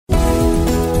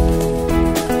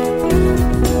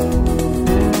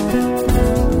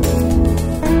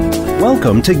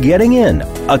Welcome to Getting In,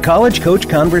 a college coach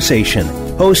conversation,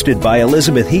 hosted by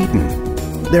Elizabeth Heaton.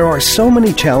 There are so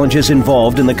many challenges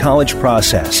involved in the college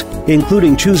process,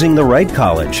 including choosing the right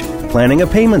college, planning a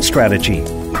payment strategy,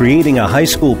 creating a high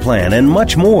school plan, and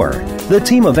much more. The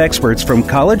team of experts from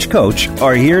College Coach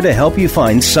are here to help you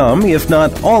find some, if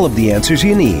not all, of the answers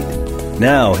you need.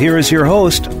 Now, here is your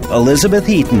host, Elizabeth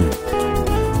Heaton.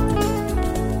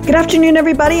 Good afternoon,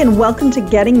 everybody, and welcome to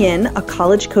Getting In, a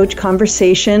College Coach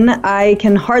conversation. I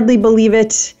can hardly believe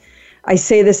it. I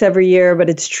say this every year, but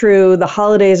it's true. The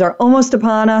holidays are almost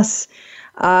upon us.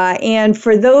 And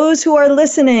for those who are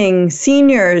listening,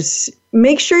 seniors,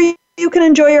 make sure you can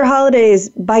enjoy your holidays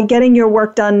by getting your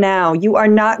work done now. You are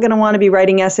not going to want to be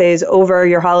writing essays over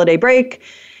your holiday break.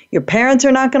 Your parents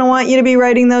are not going to want you to be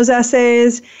writing those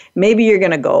essays. Maybe you're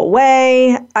going to go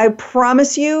away. I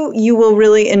promise you, you will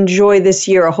really enjoy this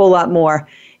year a whole lot more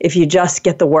if you just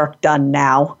get the work done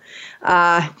now.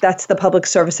 That's the public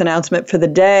service announcement for the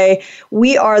day.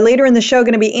 We are later in the show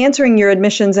going to be answering your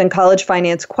admissions and college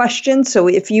finance questions. So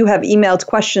if you have emailed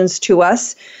questions to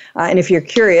us, and if you're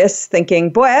curious, thinking,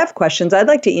 boy, I have questions, I'd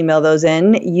like to email those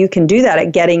in, you can do that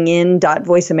at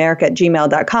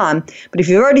gettingin.voiceamerica@gmail.com. But if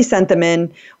you've already sent them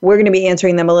in, we're going to be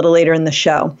answering them a little later in the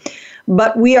show.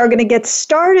 But we are going to get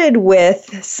started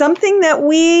with something that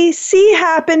we see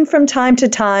happen from time to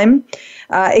time.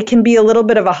 It can be a little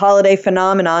bit of a holiday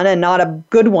phenomenon and not a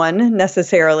good one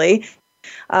necessarily.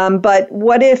 But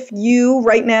what if you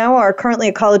right now are currently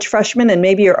a college freshman and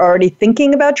maybe you're already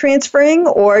thinking about transferring,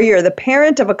 or you're the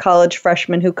parent of a college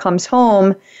freshman who comes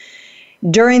home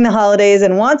during the holidays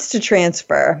and wants to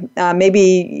transfer? I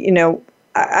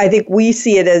think we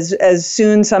see it as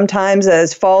soon sometimes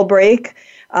as fall break.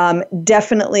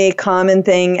 Definitely a common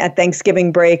thing at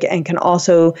Thanksgiving break and can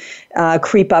also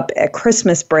creep up at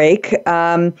Christmas break.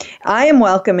 I am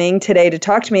welcoming today to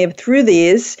talk to me through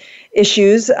these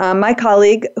issues my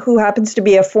colleague who happens to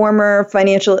be a former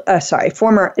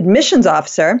admissions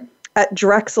officer at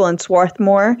Drexel and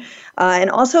Swarthmore, and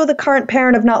also the current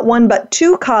parent of not one but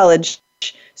two college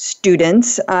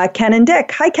students, Ken and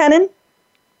Dick. Hi, Kenan.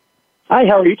 Hi,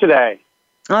 how are you today?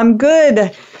 I'm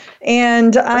good.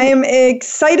 And I am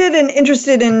excited and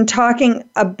interested in talking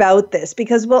about this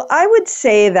because, well, I would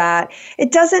say that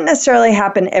it doesn't necessarily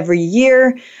happen every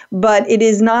year, but it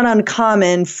is not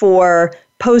uncommon for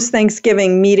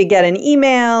post-Thanksgiving me to get an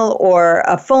email or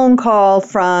a phone call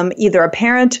from either a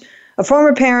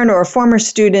former parent or a former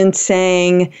student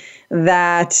saying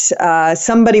that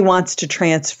somebody wants to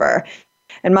transfer.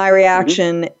 And my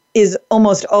reaction is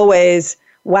almost always,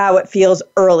 wow, it feels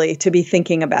early to be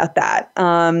thinking about that.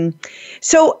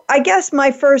 So I guess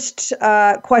my first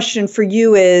question for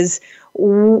you is,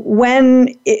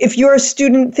 if you're a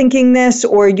student thinking this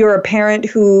or you're a parent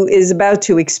who is about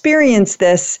to experience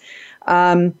this,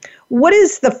 what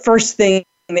is the first thing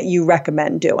that you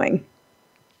recommend doing?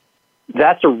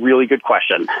 That's a really good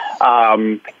question.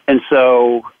 And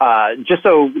so just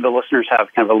so the listeners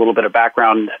have kind of a little bit of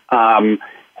background,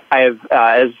 I have,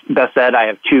 as Beth said, I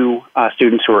have two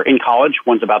students who are in college.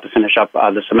 One's about to finish up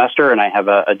the semester, and I have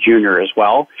a junior as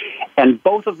well. And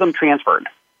both of them transferred.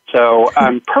 So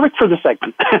perfect for the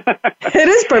segment. It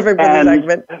is perfect for the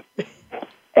segment.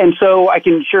 And so I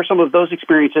can share some of those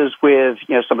experiences with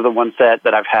some of the ones that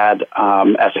I've had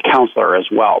as a counselor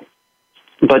as well.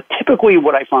 But typically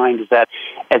what I find is that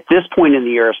at this point in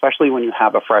the year, especially when you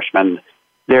have a freshman,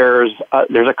 there's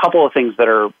a couple of things that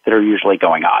are usually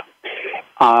going on.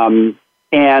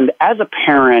 And as a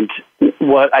parent,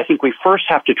 what I think we first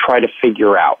have to try to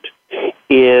figure out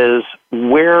is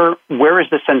where is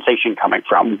the sensation coming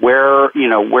from? Where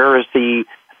is the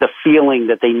feeling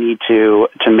that they need to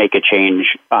make a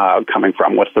change coming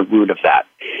from? What's the root of that?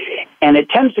 And it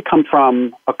tends to come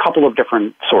from a couple of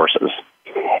different sources.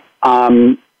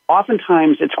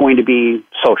 Oftentimes it's going to be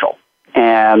social.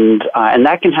 And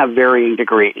that can have varying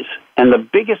degrees. And the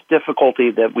biggest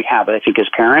difficulty that we have, I think, as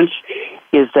parents,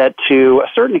 is that to a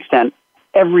certain extent,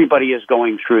 everybody is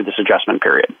going through this adjustment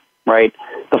period, right?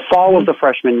 The fall of the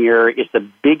freshman year is the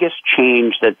biggest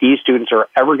change that these students are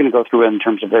ever going to go through in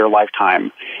terms of their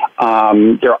lifetime.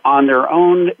 They're on their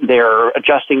own. They're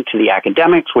adjusting to the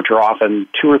academics, which are often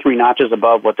 2 or 3 notches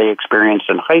above what they experienced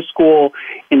in high school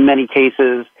in many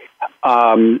cases.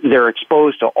 They're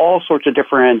exposed to all sorts of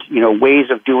different,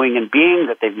 ways of doing and being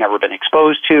that they've never been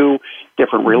exposed to,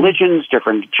 different religions,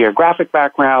 different geographic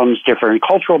backgrounds, different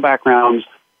cultural backgrounds.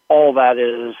 All that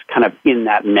is kind of in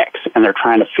that mix, and they're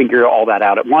trying to figure all that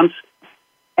out at once.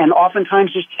 And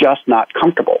oftentimes it's just not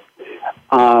comfortable.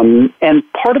 And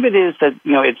part of it is that,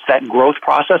 it's that growth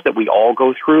process that we all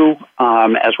go through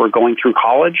as we're going through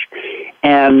college.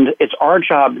 And it's our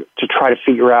job to try to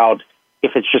figure out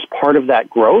if it's just part of that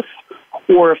growth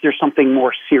or if there's something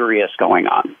more serious going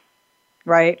on.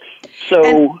 Right.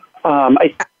 So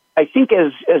I think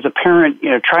as a parent,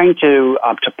 trying to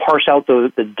parse out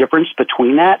the difference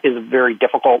between that is a very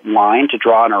difficult line to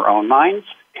draw in our own minds.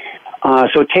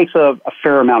 So it takes a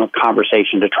fair amount of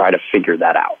conversation to try to figure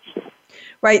that out.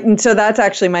 Right. And so that's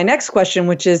actually my next question,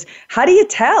 which is, how do you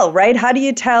tell, right? How do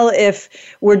you tell if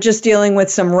we're just dealing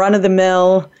with some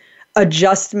run-of-the-mill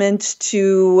adjustment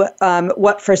to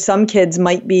what for some kids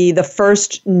might be the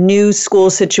first new school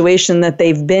situation that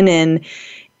they've been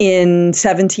in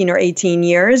 17 or 18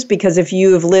 years? Because if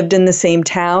you have lived in the same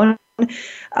town,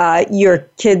 your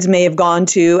kids may have gone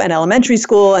to an elementary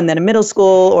school and then a middle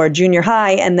school or junior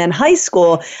high and then high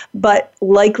school, but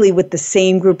likely with the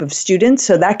same group of students.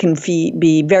 So that can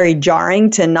be very jarring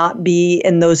to not be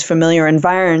in those familiar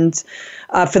environs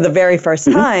for the very first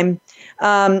time.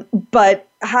 But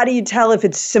how do you tell if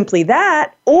it's simply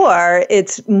that or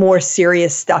it's more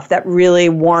serious stuff that really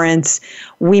warrants,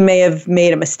 we may have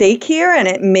made a mistake here and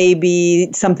it may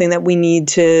be something that we need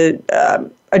to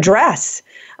address?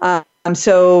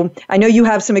 So I know you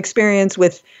have some experience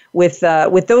with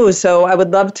those, so I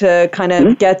would love to kind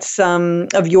of get some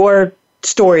of your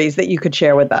stories that you could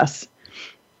share with us.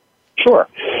 Sure.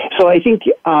 So I think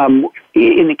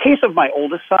in the case of my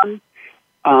oldest son,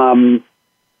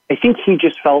 I think he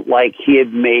just felt like he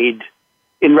had made,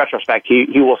 in retrospect,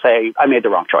 he will say, I made the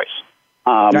wrong choice.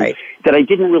 Right. That I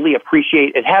didn't really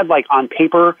appreciate. It had, like, on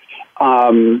paper,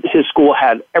 his school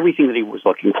had everything that he was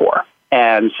looking for.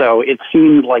 And so it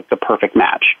seemed like the perfect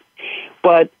match.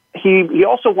 But he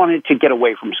also wanted to get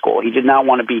away from school. He did not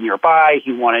want to be nearby.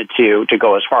 He wanted to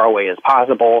go as far away as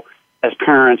possible. As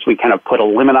parents, we kind of put a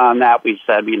limit on that. We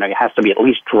said, it has to be at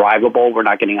least drivable. We're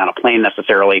not getting on a plane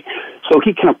necessarily. So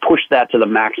he kind of pushed that to the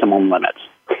maximum limits.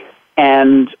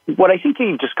 And what I think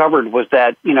he discovered was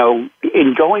that,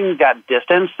 in going that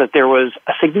distance, that there was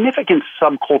a significant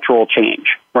subcultural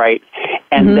change, right?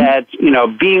 And that,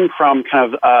 being from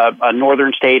kind of a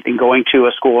northern state and going to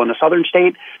a school in a southern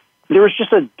state, there was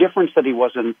just a difference that he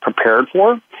wasn't prepared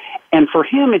for. And for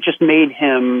him, it just made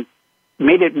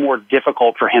it more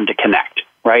difficult for him to connect,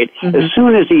 right? As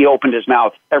soon as he opened his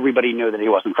mouth, everybody knew that he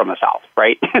wasn't from the South,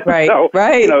 right? Right, so,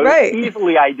 right.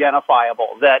 Easily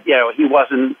identifiable that, he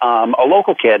wasn't a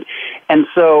local kid. And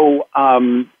so,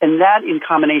 and that in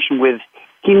combination with,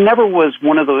 he never was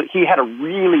one of those, he had a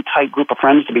really tight group of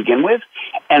friends to begin with,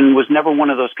 and was never one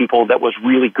of those people that was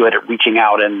really good at reaching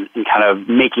out and kind of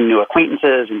making new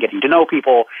acquaintances and getting to know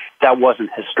people. That wasn't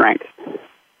his strength.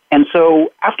 And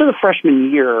so after the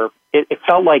freshman year, it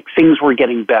felt like things were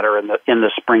getting better in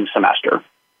the spring semester.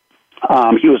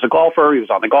 He was a golfer. He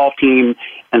was on the golf team.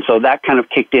 And so that kind of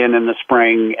kicked in the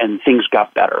spring and things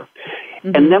got better.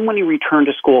 And then when he returned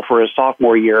to school for his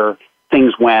sophomore year,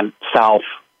 things went south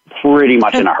pretty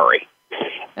much in a hurry.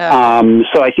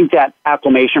 So I think that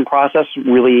acclimation process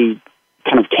really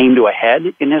kind of came to a head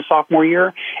in his sophomore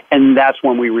year. And that's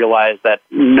when we realized that,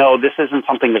 no, this isn't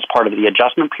something that's part of the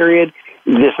adjustment period.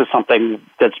 This is something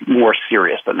that's more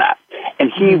serious than that.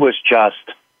 And he was just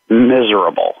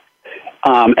miserable.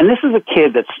 And this is a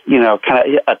kid that's,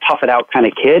 kind of a tough it out kind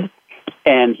of kid.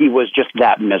 And he was just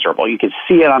that miserable. You could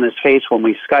see it on his face when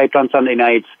we Skyped on Sunday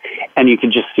nights, and you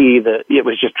could just see that it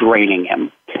was just draining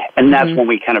him. And that's when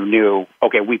we kind of knew,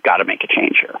 okay, we've got to make a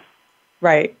change here.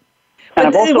 Right. And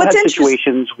I've also had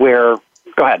situations where,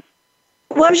 go ahead.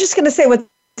 Well, I was just going to say what's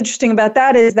interesting about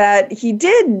that is that he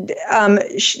did,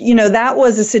 that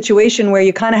was a situation where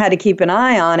you kind of had to keep an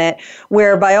eye on it,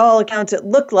 where by all accounts it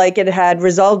looked like it had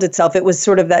resolved itself. It was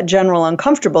sort of that general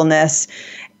uncomfortableness,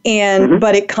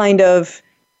 but it kind of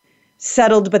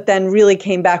settled, but then really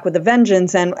came back with a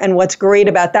vengeance. And what's great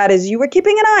about that is you were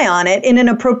keeping an eye on it in an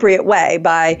appropriate way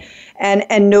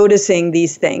and noticing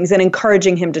these things and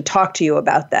encouraging him to talk to you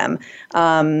about them.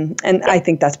 And I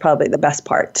think that's probably the best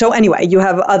part. So anyway, you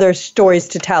have other stories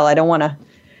to tell. I don't want to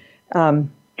take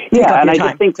up your time. I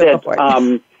just think that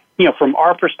from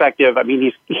our perspective, I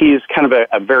mean, he's kind of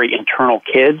a very internal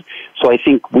kid. So I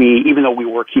think even though we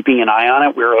were keeping an eye on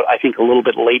it, we were, I think, a little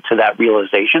bit late to that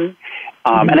realization.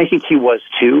 And I think he was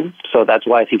too. So that's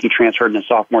why I think he transferred in his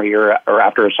sophomore year or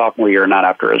after his sophomore year, not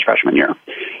after his freshman year.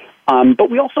 But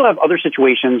we also have other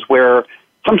situations where,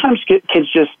 sometimes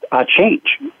kids just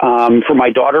change. For my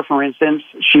daughter, for instance,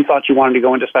 she thought she wanted to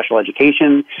go into special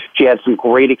education. She had some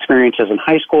great experiences in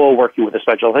high school working with the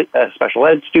special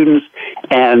ed students,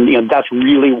 and that's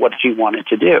really what she wanted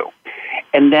to do.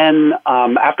 And then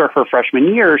after her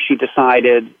freshman year, she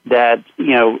decided that,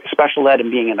 special ed and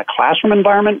being in a classroom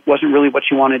environment wasn't really what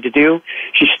she wanted to do.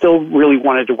 She still really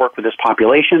wanted to work with this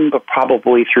population, but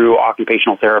probably through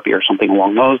occupational therapy or something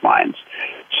along those lines.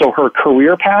 So her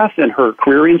career path and her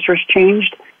career interest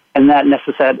changed, and that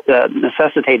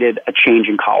necessitated a change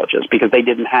in colleges because they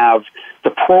didn't have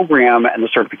the program and the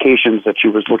certifications that she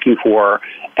was looking for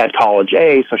at College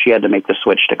A, so she had to make the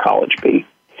switch to College B.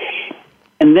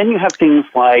 And then you have things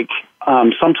like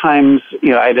sometimes,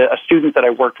 I had a student that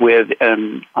I worked with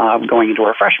going into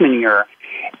her freshman year,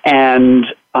 and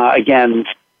again,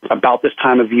 about this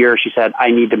time of year, she said, I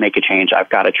need to make a change. I've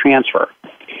got to transfer.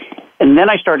 And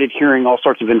then I started hearing all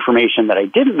sorts of information that I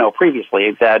didn't know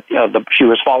previously, that she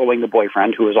was following the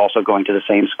boyfriend who was also going to the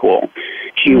same school.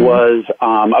 She was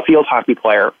a field hockey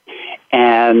player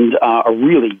and a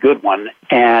really good one.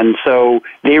 And so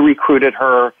they recruited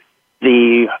her.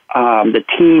 The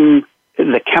team,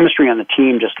 the chemistry on the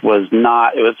team just it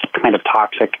was kind of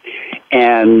toxic,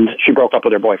 and she broke up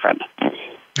with her boyfriend.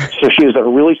 So she was at a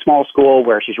really small school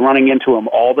where she's running into him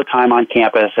all the time on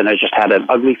campus, and it just had an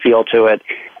ugly feel to it.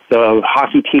 The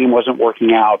hockey team wasn't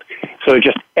working out, so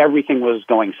just everything was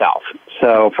going south.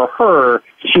 So for her,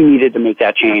 she needed to make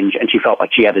that change, and she felt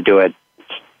like she had to do it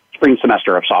spring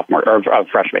semester of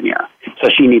freshman year. So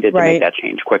she needed to make that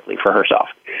change quickly for herself.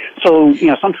 So,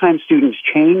 sometimes students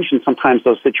change, and sometimes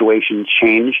those situations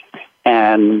change,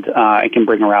 and it can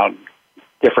bring around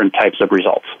different types of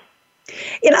results.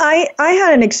 And I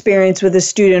had an experience with a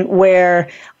student where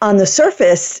on the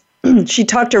surface, she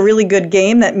talked a really good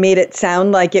game that made it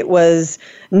sound like it was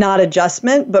not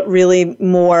adjustment, but really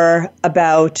more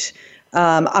about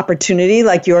opportunity,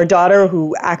 like your daughter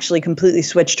who actually completely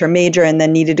switched her major and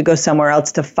then needed to go somewhere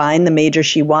else to find the major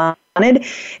she wanted.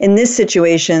 In this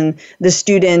situation, the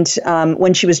student,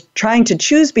 when she was trying to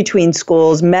choose between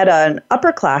schools, met an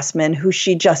upperclassman who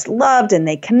she just loved, and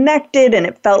they connected, and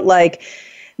it felt like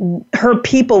her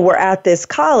people were at this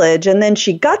college. And then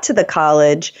she got to the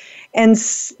college, and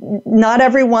not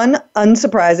everyone,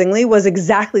 unsurprisingly, was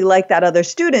exactly like that other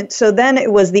student. So then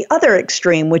it was the other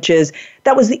extreme, which is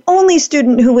that was the only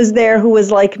student who was there who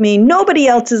was like me. Nobody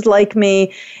else is like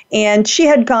me. And she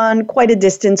had gone quite a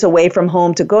distance away from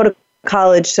home to go to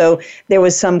college. So there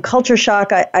was some culture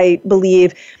shock, I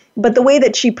believe. But the way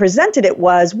that she presented it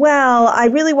was, well, I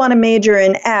really want to major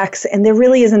in X, and there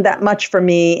really isn't that much for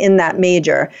me in that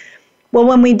major. Well,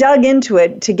 when we dug into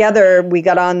it together, we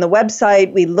got on the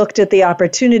website, we looked at the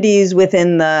opportunities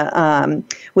within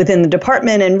the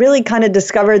department, and really kind of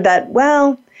discovered that,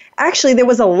 well, actually there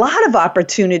was a lot of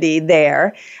opportunity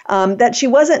there, that she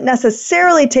wasn't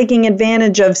necessarily taking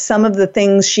advantage of some of the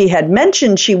things she had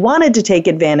mentioned she wanted to take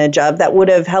advantage of that would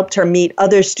have helped her meet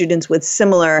other students with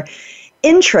similar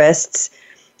interests.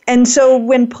 And so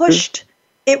when pushed,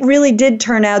 it really did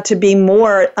turn out to be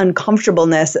more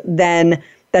uncomfortableness than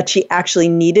that she actually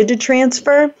needed to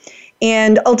transfer.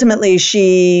 And ultimately,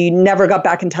 she never got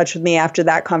back in touch with me after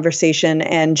that conversation,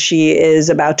 and she is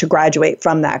about to graduate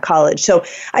from that college. So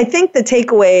I think the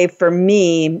takeaway for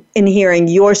me in hearing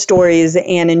your stories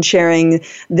and in sharing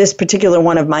this particular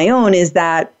one of my own is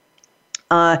that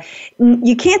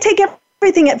you can't take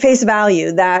everything at face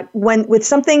value, that when with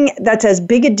something that's as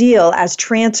big a deal as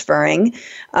transferring,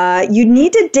 you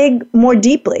need to dig more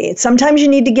deeply. Sometimes you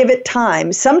need to give it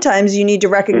time. Sometimes you need to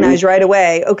recognize right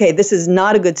away, okay, this is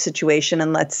not a good situation,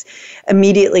 and let's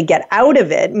immediately get out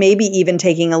of it, maybe even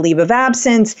taking a leave of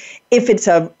absence if it's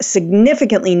a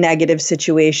significantly negative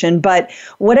situation. But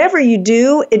whatever you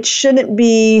do, it shouldn't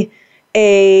be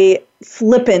a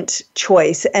flippant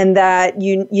choice, and that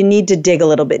you need to dig a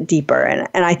little bit deeper. And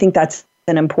I think that's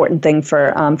an important thing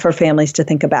for families to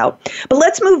think about. But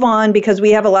let's move on, because we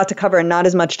have a lot to cover and not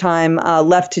as much time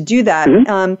left to do that.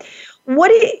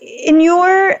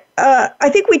 I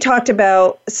think we talked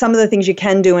about some of the things you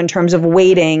can do in terms of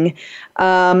waiting.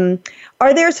 Are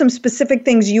there some specific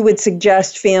things you would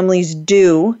suggest families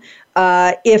do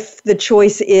if the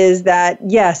choice is that,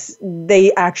 yes,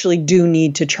 they actually do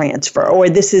need to transfer, or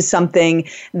this is something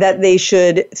that they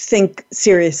should think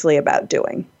seriously about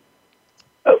doing?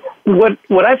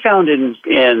 What I found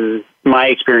in my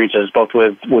experiences, both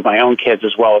with my own kids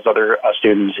as well as other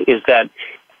students, is that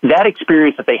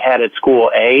experience that they had at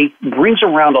school A brings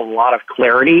around a lot of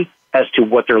clarity as to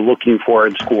what they're looking for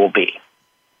in school B.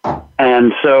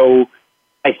 And so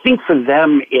I think for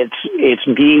them, it's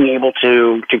being able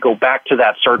to go back to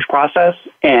that search process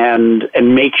and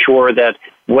make sure that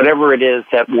whatever it is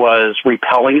that was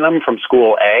repelling them from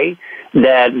school A,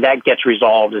 that gets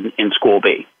resolved in school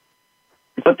B.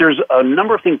 But there's a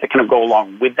number of things that kind of go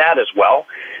along with that as well.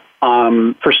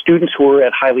 For students who are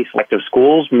at highly selective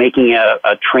schools, making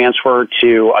a transfer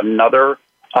to another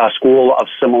school of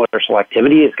similar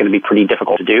selectivity is going to be pretty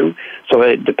difficult to do. So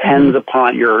it depends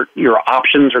upon your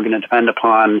options are going to depend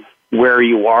upon where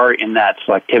you are in that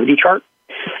selectivity chart.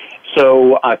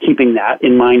 So keeping that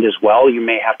in mind as well, you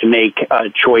may have to make a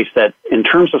choice that in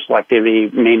terms of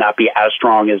selectivity may not be as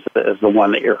strong as the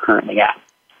one that you're currently at.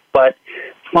 But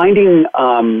finding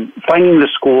the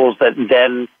schools that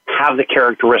then have the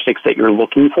characteristics that you're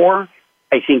looking for,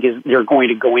 I think they're going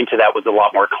to go into that with a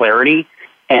lot more clarity.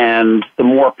 And the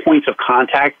more points of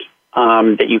contact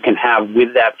that you can have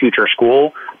with that future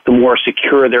school, the more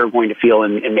secure they're going to feel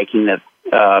in making that,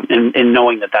 in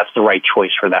knowing that that's the right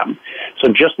choice for them.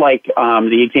 So just like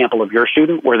the example of your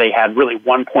student where they had really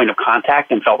one point of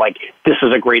contact and felt like this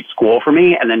is a great school for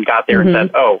me, and then got there and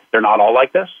said, oh, they're not all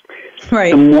like this.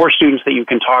 Right. The more students that you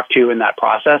can talk to in that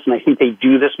process, and I think they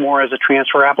do this more as a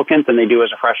transfer applicant than they do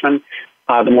as a freshman,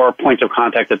 the more points of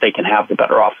contact that they can have, the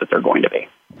better off that they're going to be.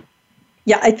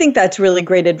 Yeah, I think that's really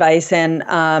great advice. And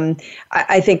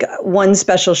I think one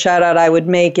special shout out I would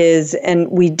make is,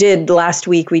 and last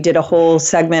week, we did a whole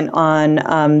segment on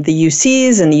the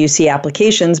UCs and the UC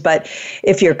applications. But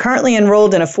if you're currently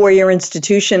enrolled in a 4-year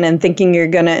institution and thinking you're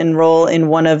going to enroll in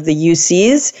one of the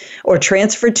UCs or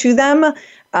transfer to them,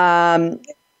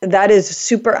 that is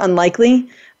super unlikely.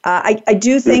 I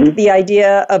do think the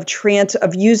idea of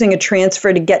using a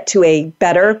transfer to get to a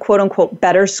better, quote unquote,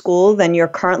 better school than you're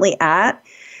currently at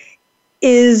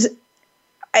is,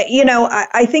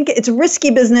 I think it's risky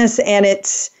business, and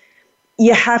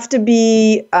you have to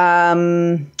be,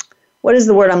 what is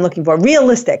the word I'm looking for?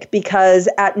 Realistic, because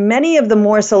at many of the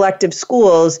more selective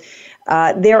schools,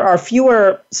 there are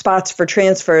fewer spots for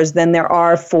transfers than there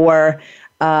are for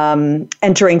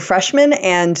entering freshmen.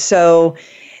 And so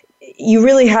you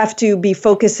really have to be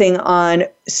focusing on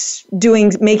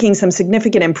making some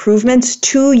significant improvements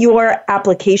to your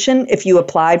application if you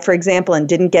applied, for example, and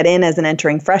didn't get in as an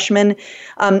entering freshman.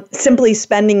 Simply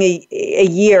spending a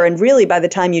year, and really by the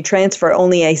time you transfer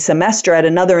only a semester at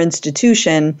another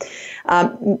institution,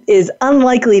 is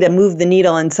unlikely to move the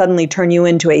needle and suddenly turn you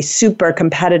into a super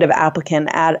competitive applicant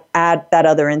at that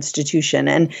other institution.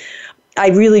 And I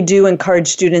really do encourage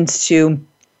students to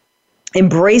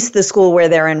embrace the school where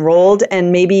they're enrolled,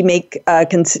 and maybe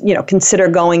consider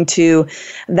going to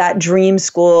that dream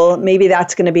school. Maybe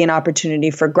that's going to be an opportunity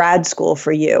for grad school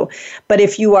for you. But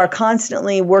if you are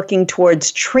constantly working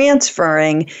towards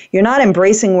transferring, you're not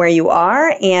embracing where you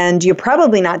are, and you're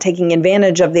probably not taking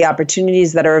advantage of the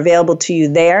opportunities that are available to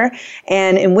you there.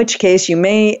 And in which case you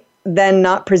may then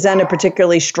not present a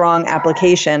particularly strong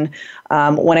application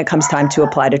when it comes time to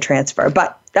apply to transfer.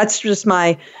 But that's just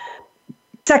my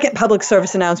second public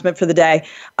service announcement for the day.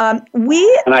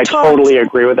 Totally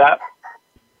agree with that.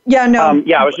 Yeah, no.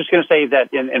 I was just going to say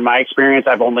that in my experience,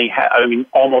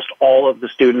 almost all of the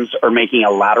students are making a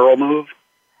lateral move.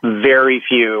 Very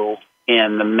few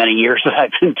in the many years that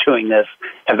I've been doing this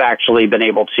have actually been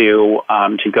able to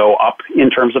go up in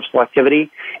terms of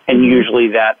selectivity. And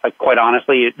usually quite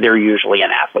honestly, they're usually an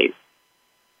athlete.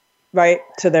 Right.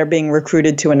 So they're being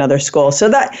recruited to another school. So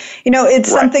that, it's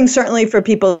something certainly for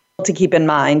people to keep in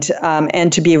mind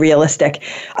and to be realistic.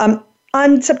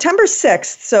 On September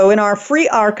 6th, so in our free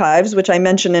archives, which I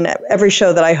mention in every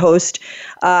show that I host,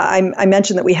 I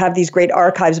mentioned that we have these great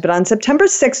archives. But on September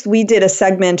 6th, we did a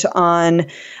segment on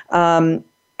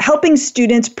helping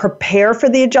students prepare for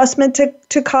the adjustment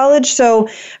to college. So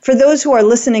for those who are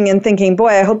listening and thinking, boy,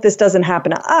 I hope this doesn't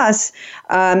happen to us,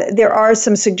 there are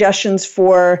some suggestions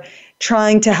for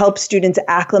trying to help students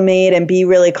acclimate and be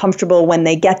really comfortable when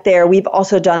they get there. We've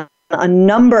also done a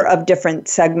number of different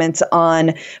segments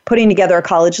on putting together a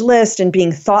college list and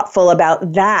being thoughtful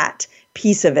about that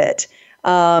piece of it.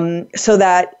 So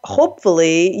that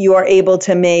hopefully you are able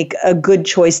to make a good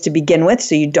choice to begin with,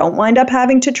 so you don't wind up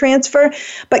having to transfer.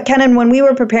 But Kenan, when we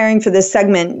were preparing for this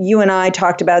segment, you and I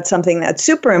talked about something that's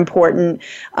super important,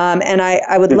 and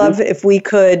I would love if we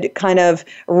could kind of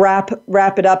wrap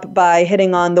it up by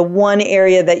hitting on the one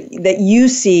area that you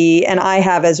see, and I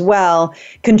have as well,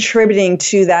 contributing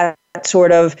to that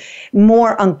sort of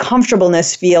more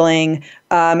uncomfortableness feeling,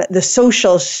 the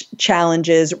social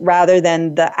challenges rather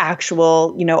than the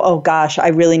actual, oh gosh, I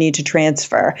really need to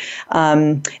transfer.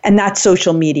 And that's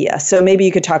social media. So maybe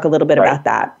you could talk a little bit about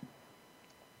that.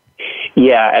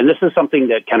 Yeah, and this is something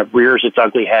that kind of rears its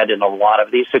ugly head in a lot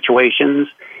of these situations,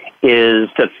 is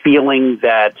the feeling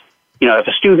that, if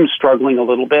a student's struggling a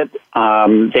little bit,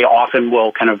 they often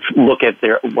will kind of look at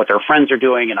what their friends are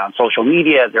doing, and on social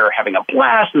media, they're having a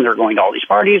blast, and they're going to all these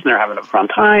parties, and they're having a fun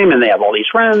time, and they have all these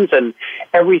friends, and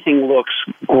everything looks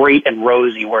great and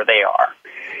rosy where they are.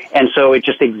 And so it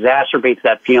just exacerbates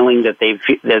that feeling that they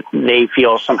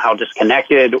feel somehow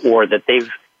disconnected, or that they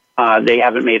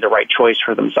haven't made the right choice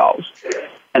for themselves.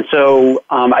 And so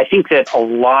I think that a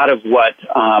lot of what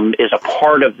is a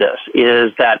part of this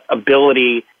is that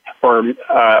ability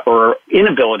or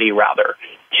inability, rather,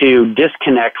 to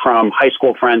disconnect from high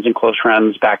school friends and close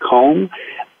friends back home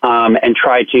and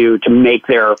try to make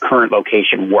their current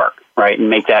location work, right, and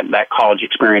make that college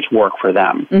experience work for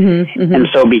them. Mm-hmm, mm-hmm. And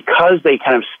so because they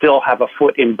kind of still have a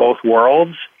foot in both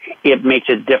worlds, it makes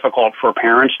it difficult for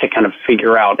parents to kind of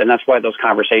figure out, and that's why those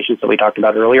conversations that we talked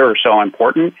about earlier are so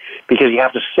important, because you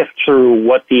have to sift through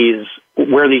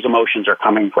where these emotions are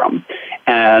coming from.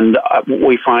 And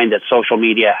we find that social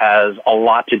media has a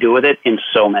lot to do with it in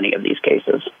so many of these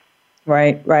cases.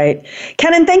 Right.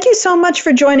 Kenan, thank you so much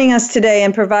for joining us today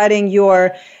and providing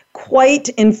your quite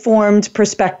informed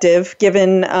perspective,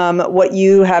 given what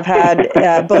you have had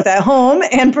both at home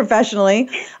and professionally.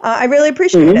 I really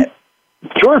appreciate it.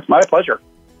 Sure, my pleasure.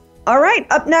 All right,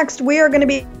 up next, we are going to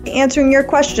be answering your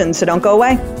questions, so don't go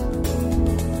away.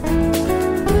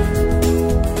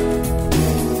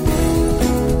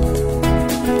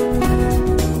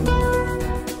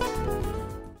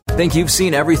 Think you've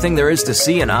seen everything there is to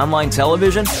see in online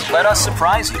television? Let us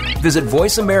surprise you. Visit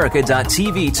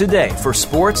voiceamerica.tv today for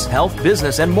sports, health,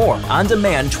 business, and more on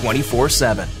demand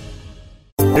 24/7.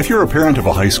 If you're a parent of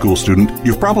a high school student,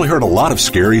 you've probably heard a lot of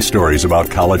scary stories about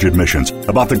college admissions,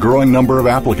 about the growing number of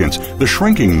applicants, the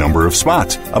shrinking number of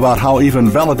spots, about how even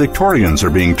valedictorians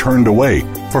are being turned away.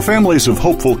 For families of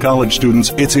hopeful college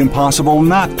students, it's impossible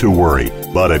not to worry.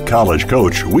 But at College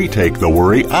Coach, we take the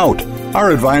worry out.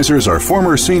 Our advisors are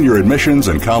former senior admissions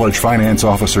and college finance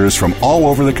officers from all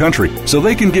over the country, so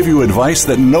they can give you advice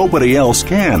that nobody else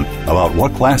can about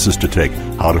what classes to take,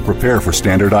 how to prepare for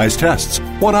standardized tests,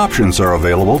 what options are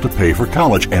available to pay for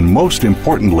college, and most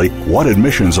importantly, what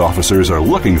admissions officers are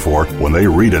looking for when they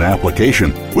read an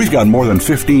application. We've got more than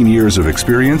 15 years of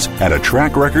experience and a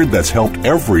track record that's helped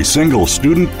every single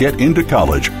student get into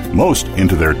college, most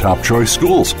into their top choice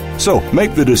schools. So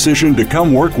make the decision to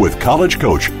come work with College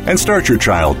Coach and start your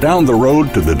child down the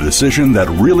road to the decision that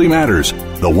really matters,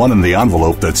 the one in the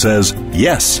envelope that says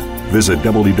yes. Visit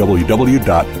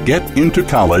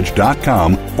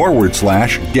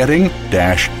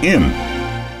www.getintocollege.com/getting-in.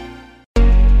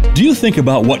 Do you think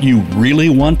about what you really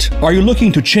want? Are you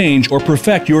looking to change or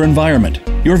perfect your environment,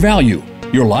 your value,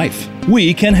 your life?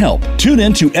 We can help. Tune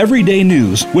in to Everyday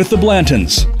News with the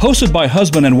Blantons. Hosted by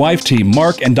husband and wife team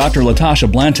Mark and Dr. Latasha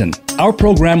Blanton, our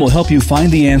program will help you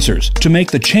find the answers to make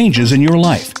the changes in your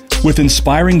life with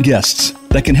inspiring guests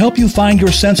that can help you find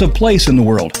your sense of place in the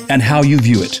world and how you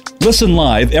view it. Listen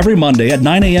live every Monday at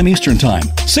 9 a.m. Eastern Time,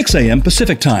 6 a.m.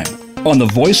 Pacific Time on the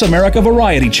Voice America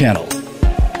Variety Channel.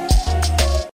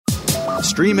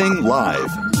 Streaming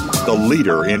live, the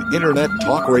leader in Internet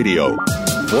talk radio,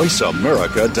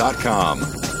 voiceamerica.com.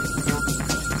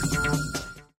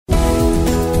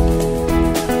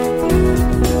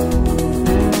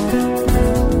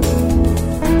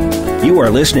 You are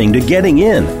listening to Getting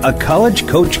In, a College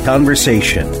Coach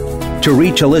Conversation. To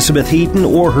reach Elizabeth Heaton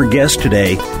or her guest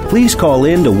today, please call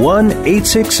in to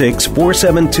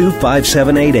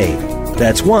 1-866-472-5788.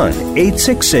 That's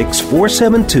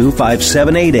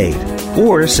 1-866-472-5788.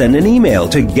 Or send an email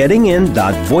to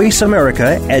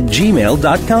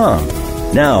gettingin.voiceamerica@gmail.com.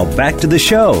 Now, back to the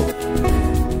show.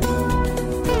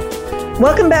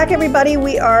 Welcome back, everybody.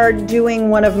 We are doing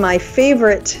one of my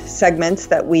favorite segments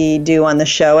that we do on the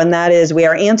show, and that is we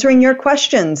are answering your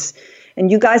questions.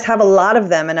 And you guys have a lot of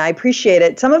them, and I appreciate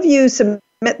it. Some of you submit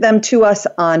them to us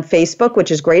on Facebook,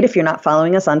 which is great. If you're not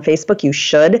following us on Facebook, you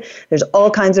should. There's all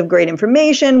kinds of great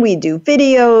information. We do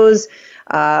videos.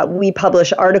 We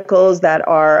publish articles that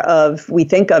are we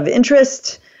think of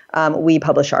interest. We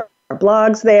publish our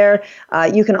blogs there.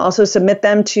 You can also submit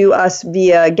them to us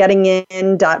via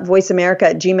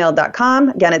gettingin.voiceamerica@gmail.com.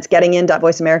 Again, it's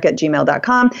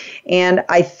gettingin.voiceamerica@gmail.com. And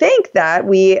I think that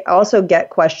we also get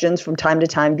questions from time to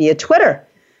time via Twitter.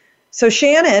 So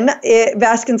Shannon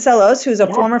Vasconcelos, who's a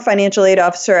former financial aid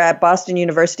officer at Boston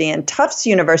University and Tufts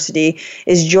University,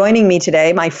 is joining me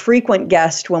today, my frequent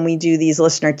guest when we do these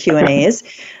listener Q&As.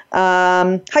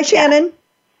 Hi, Shannon.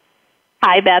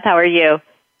 Hi, Beth. How are you?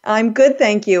 I'm good,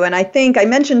 thank you. And I think I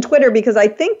mentioned Twitter because I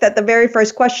think that the very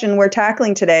first question we're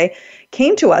tackling today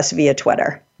came to us via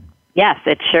Twitter. Yes,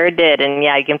 it sure did. And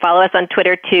yeah, you can follow us on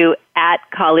Twitter too,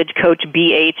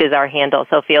 @CollegeCoachBH is our handle.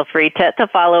 So feel free to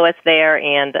follow us there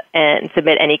and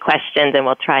submit any questions, and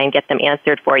we'll try and get them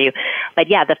answered for you. But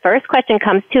yeah, the first question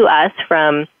comes to us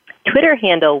from Twitter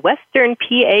handle Western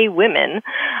PA Women,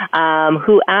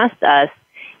 who asked us,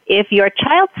 if your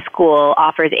child's school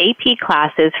offers AP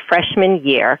classes freshman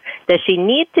year, does she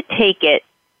need to take it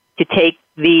to take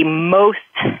the most,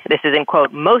 this is in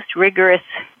quote, most rigorous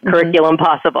curriculum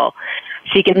possible?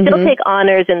 She can still take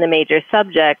honors in the major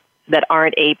subjects that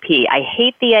aren't AP. I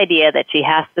hate the idea that she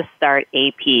has to start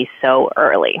AP so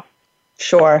early.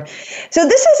 Sure. So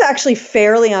this is actually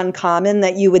fairly uncommon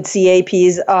that you would see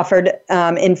APs offered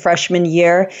in freshman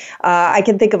year. I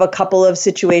can think of a couple of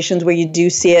situations where you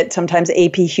do see it, sometimes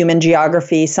AP Human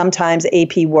Geography, sometimes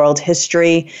AP World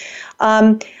History.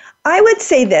 I would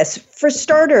say this, for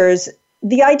starters,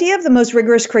 the idea of the most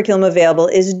rigorous curriculum available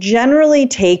is generally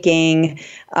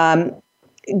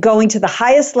going to the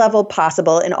highest level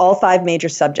possible in all 5 major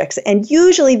subjects. And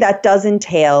usually that does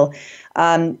entail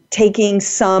taking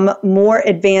some more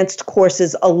advanced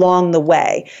courses along the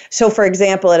way. So for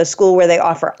example, at a school where they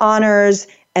offer honors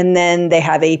and then they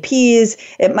have APs,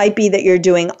 it might be that you're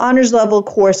doing honors level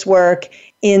coursework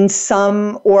in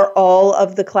some or all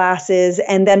of the classes.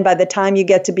 And then by the time you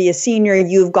get to be a senior,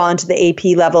 you've gone to the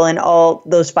AP level in all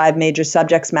those 5 major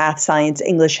subjects: math, science,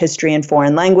 English, history, and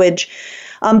foreign language.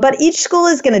 But each school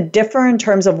is going to differ in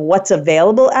terms of what's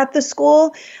available at the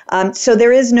school. So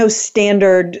there is no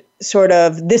standard sort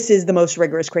of, this is the most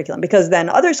rigorous curriculum, because then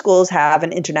other schools have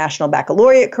an international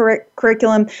baccalaureate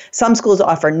curriculum. Some schools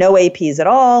offer no APs at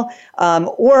all,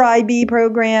 or IB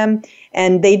program,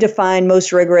 and they define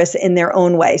most rigorous in their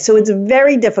own way. So it's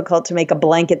very difficult to make a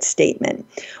blanket statement.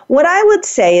 What I would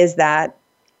say is that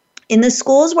in the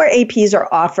schools where APs are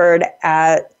offered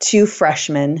to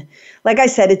freshmen, like I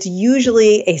said, it's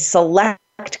usually a select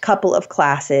couple of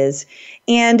classes.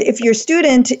 And if your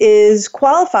student is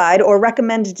qualified or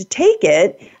recommended to take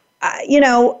it,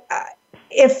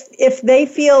 if they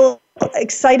feel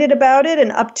excited about it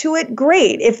and up to it,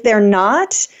 great. If they're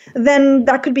not, then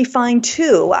that could be fine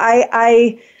too.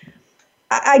 I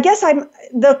guess I'm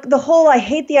the whole, I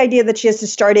hate the idea that she has to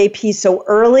start AP so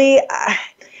early.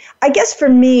 I guess for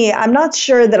me, I'm not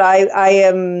sure that I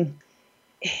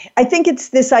think it's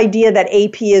this idea that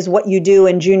AP is what you do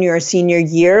in junior or senior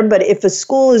year, but if a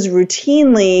school is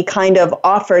routinely kind of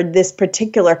offered this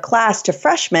particular class to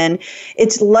freshmen,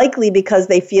 it's likely because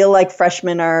they feel like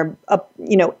freshmen are,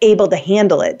 able to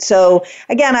handle it. So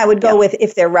again, I would go with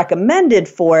if they're recommended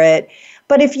for it.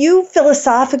 But if you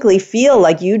philosophically feel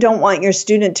like you don't want your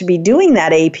student to be doing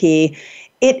that AP,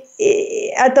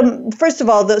 first of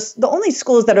all, the only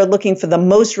schools that are looking for the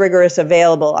most rigorous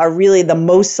available are really the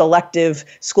most selective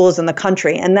schools in the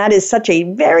country. And that is such a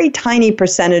very tiny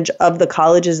percentage of the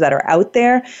colleges that are out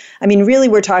there. I mean, really,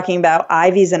 we're talking about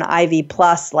Ivies and Ivy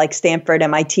Plus like Stanford,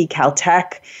 MIT,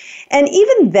 Caltech. And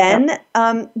even then,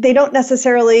 they don't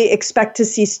necessarily expect to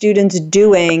see students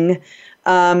doing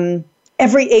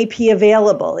every AP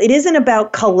available. It isn't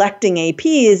about collecting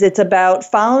APs. It's about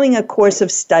following a course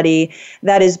of study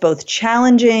that is both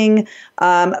challenging,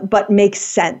 but makes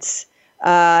sense.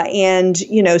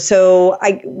 So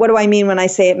what do I mean when I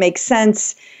say it makes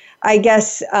sense? I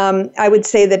guess I would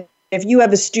say that if you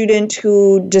have a student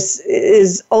who just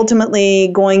is ultimately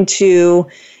going to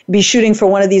be shooting for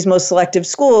one of these most selective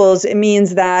schools, it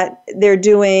means that they're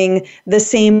doing the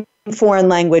same foreign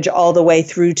language all the way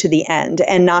through to the end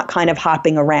and not kind of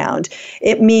hopping around.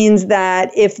 It means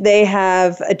that if they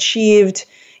have achieved,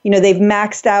 they've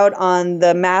maxed out on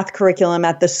the math curriculum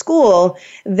at the school,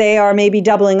 they are maybe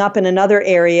doubling up in another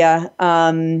area,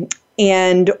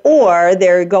 or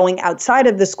they're going outside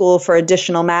of the school for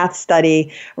additional math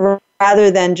study rather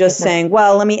than just saying,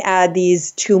 well, let me add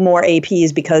these 2 more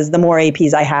APs because the more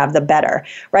APs I have, the better,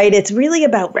 right? It's really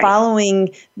about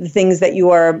following the things that you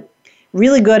are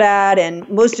really good at and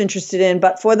most interested in,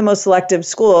 but for the most selective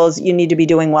schools, you need to be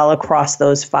doing well across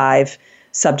those 5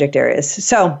 subject areas.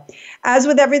 So, as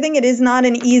with everything, it is not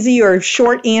an easy or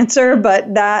short answer,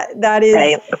 but that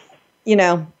is,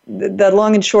 the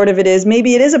long and short of it is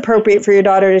maybe it is appropriate for your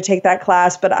daughter to take that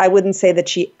class, but I wouldn't say that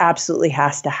she absolutely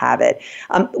has to have it.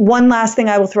 One last thing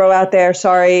I will throw out there,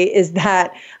 is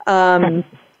that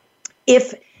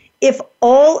if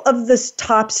all of the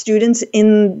top students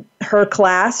in her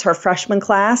class, her freshman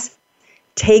class,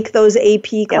 take those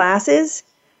AP classes,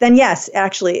 then yes,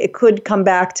 actually, it could come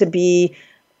back to be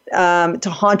to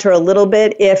haunt her a little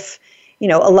bit if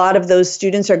a lot of those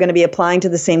students are going to be applying to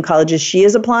the same colleges she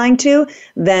is applying to,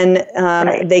 then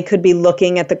they could be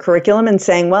looking at the curriculum and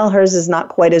saying, well, hers is not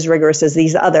quite as rigorous as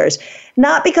these others.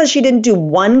 Not because she didn't do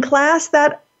one class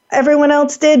that everyone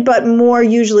else did, but more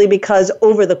usually because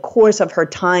over the course of her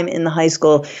time in the high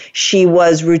school, she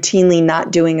was routinely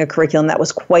not doing a curriculum that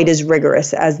was quite as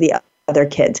rigorous as the other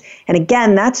kids. And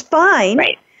again, that's fine.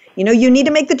 Right. You need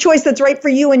to make the choice that's right for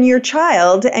you and your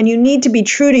child, and you need to be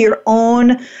true to your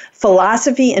own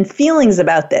philosophy and feelings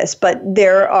about this. But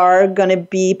there are going to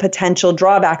be potential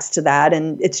drawbacks to that,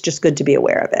 and it's just good to be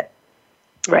aware of it.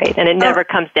 Right. And it never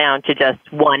comes down to just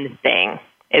one thing,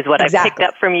 is what I've picked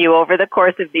up from you over the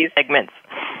course of these segments.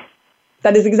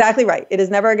 That is exactly right. It is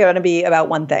never going to be about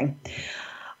one thing.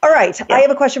 All right. Yeah. I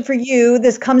have a question for you.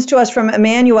 This comes to us from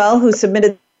Emmanuel, who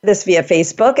submitted this via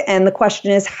Facebook. And the question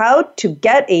is how to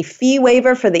get a fee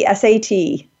waiver for the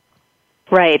SAT.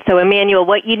 Right. So, Emmanuel,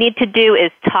 what you need to do is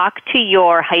talk to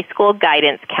your high school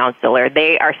guidance counselor.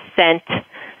 They are sent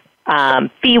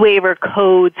fee waiver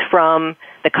codes from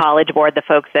the College Board, the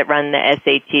folks that run the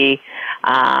SAT.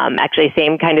 Actually,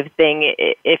 same kind of thing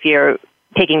if you're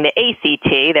taking the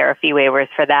ACT. There are fee waivers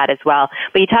for that as well.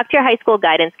 But you talk to your high school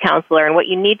guidance counselor, and what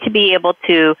you need to be able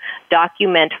to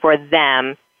document for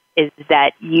them is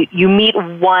that you meet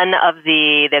one of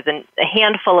there's a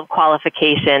handful of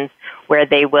qualifications where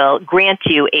they will grant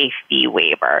you a fee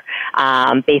waiver.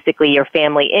 Basically, your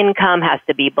family income has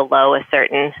to be below a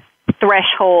certain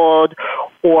threshold,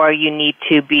 or you need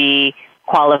to be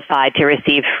qualified to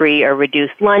receive free or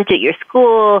reduced lunch at your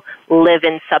school, live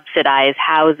in subsidized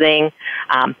housing,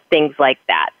 things like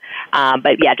that.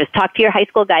 But yeah, just talk to your high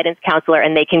school guidance counselor,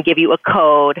 and they can give you a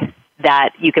code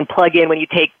that you can plug in when you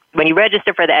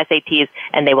register for the SATs,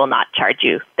 and they will not charge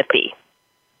you the fee.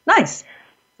 Nice.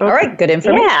 All right, good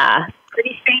information. Yeah,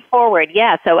 pretty straightforward.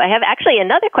 Yeah, so I have actually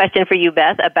another question for you,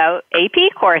 Beth, about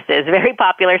AP courses, very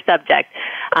popular subject.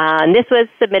 And this was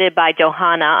submitted by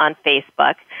Johanna on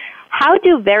Facebook. How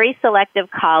do very selective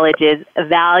colleges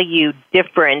value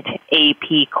different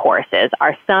AP courses?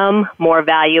 Are some more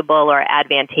valuable or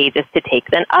advantageous to take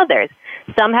than others?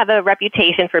 Some have a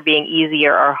reputation for being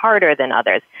easier or harder than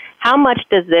others. How much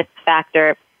does this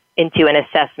factor into an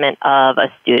assessment of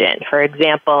a student? For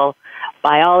example,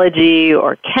 biology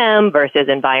or chem versus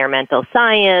environmental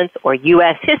science, or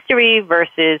U.S. history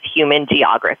versus human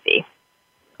geography?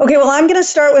 Okay, well, I'm going to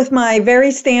start with my very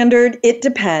standard, it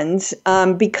depends,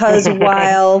 because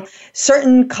while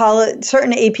certain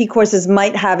AP courses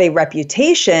might have a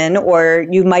reputation, or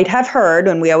you might have heard,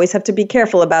 and we always have to be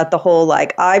careful about the whole,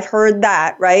 I've heard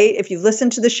that, right? If you've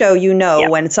listened to the show,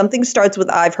 when something starts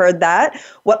with I've heard that,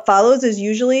 what follows is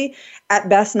usually, at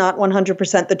best, not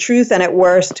 100% the truth, and at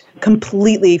worst,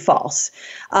 completely false.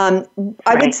 I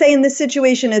would say in this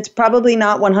situation, it's probably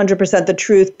not 100% the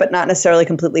truth, but not necessarily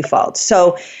completely false.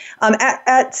 So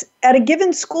at a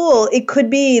given school, it could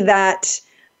be that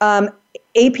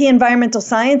AP Environmental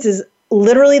Science is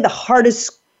literally the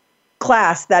hardest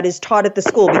class that is taught at the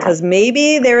school, because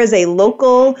maybe there is a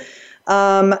local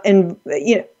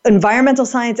environmental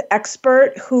science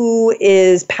expert who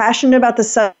is passionate about the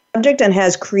subject and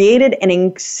has created an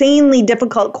insanely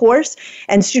difficult course,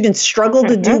 and students struggle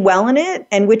to do well in it,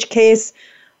 in which case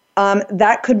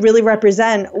that could really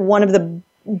represent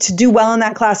to do well in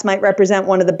that class might represent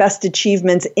one of the best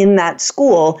achievements in that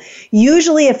school.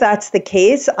 Usually, if that's the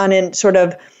case, on a sort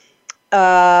of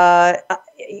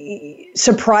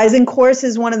surprising course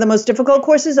is one of the most difficult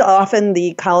courses, often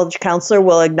the college counselor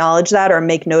will acknowledge that or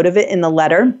make note of it in the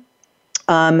letter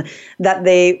that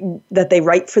they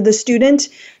write for the student.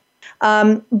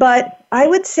 But I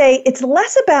would say it's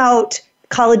less about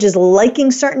colleges liking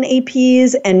certain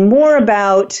APs and more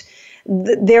about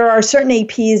there are certain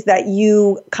APs that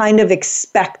you kind of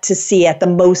expect to see at the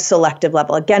most selective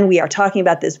level. Again, we are talking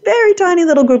about this very tiny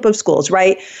little group of schools,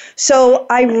 right? So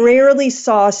I rarely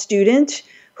saw a student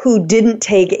who didn't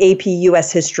take AP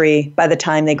U.S. history by the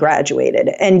time they graduated,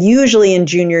 and usually in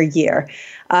junior year.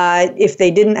 If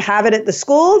they didn't have it at the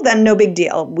school, then no big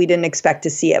deal. We didn't expect to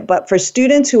see it. But for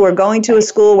students who are going to a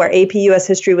school where AP U.S.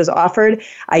 history was offered,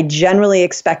 I generally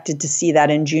expected to see that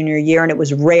in junior year, and it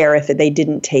was rare if they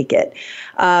didn't take it.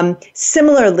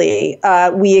 Similarly,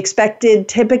 we expected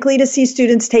typically to see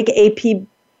students take AP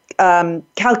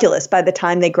calculus by the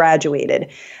time they graduated.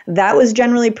 That was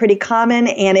generally pretty common,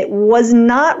 and it was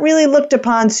not really looked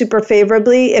upon super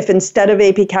favorably if instead of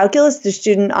AP calculus, the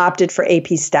student opted for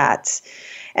AP stats.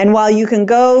 And while you can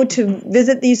go to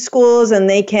visit these schools and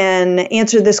they can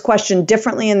answer this question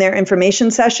differently in their information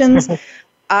sessions,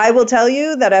 I will tell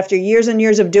you that after years and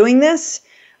years of doing this,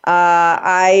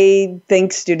 I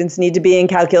think students need to be in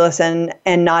calculus and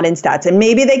not in stats. And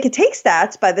maybe they could take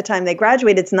stats by the time they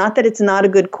graduate. It's not that it's not a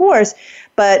good course,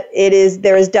 but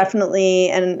there is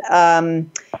definitely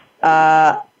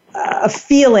a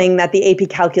feeling that the AP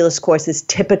Calculus course is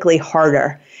typically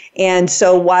harder. And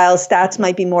so while stats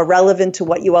might be more relevant to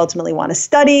what you ultimately want to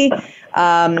study,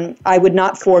 I would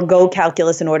not forego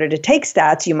calculus in order to take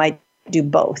stats. You might do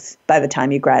both by the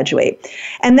time you graduate.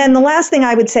 And then the last thing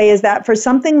I would say is that for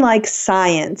something like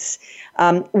science,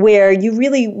 where you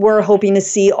really were hoping to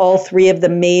see all three of the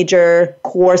major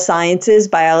core sciences,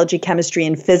 biology, chemistry,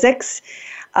 and physics,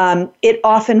 it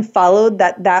often followed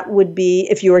that would be,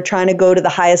 if you were trying to go to the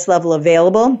highest level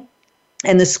available,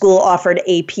 and the school offered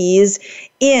APs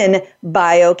in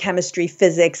biochemistry,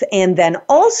 physics, and then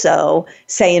also,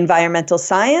 say, environmental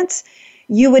science,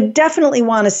 you would definitely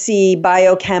want to see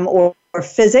biochem or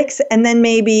physics. And then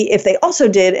maybe if they also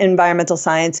did environmental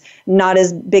science, not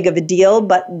as big of a deal,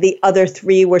 but the other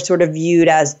three were sort of viewed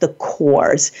as the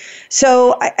cores.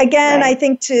 So again, I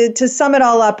think to sum it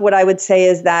all up, what I would say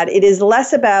is that it is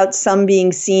less about some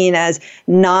being seen as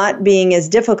not being as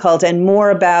difficult and more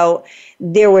about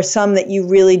there were some that you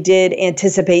really did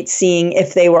anticipate seeing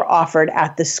if they were offered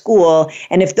at the school.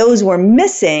 And if those were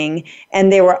missing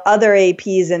and there were other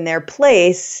APs in their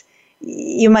place,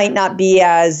 you might not be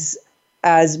as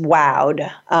wowed.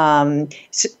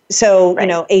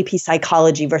 AP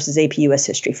psychology versus AP US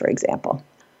history, for example.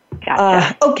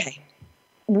 Gotcha. Okay.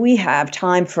 We have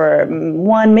time for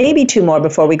one, maybe two more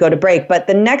before we go to break. But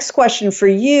the next question for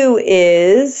you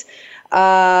is,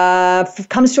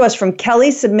 comes to us from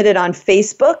Kelly, submitted on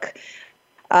Facebook.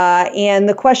 And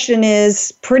the question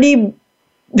is pretty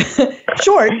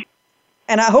short,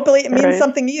 and hopefully it means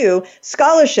something to you.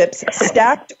 Scholarships,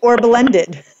 stacked or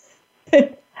blended?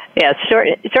 Yeah, short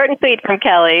and sweet from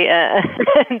Kelly.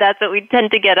 That's what we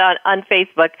tend to get on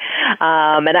Facebook.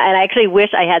 And I actually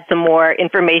wish I had some more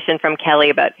information from Kelly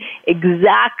about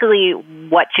exactly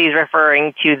what she's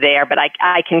referring to there, but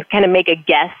I can kind of make a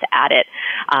guess at it.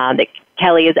 That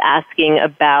Kelly is asking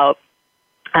about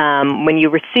when you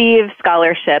receive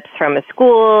scholarships from a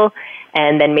school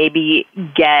and then maybe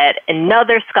get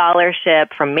another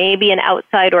scholarship from maybe an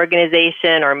outside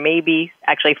organization or maybe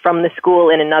actually from the school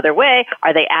in another way,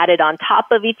 are they added on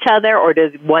top of each other, or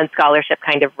does one scholarship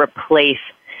kind of replace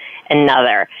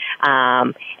another?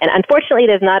 And unfortunately,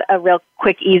 there's not a real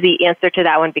quick, easy answer to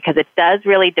that one because it does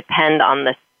really depend on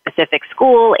the specific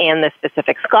school and the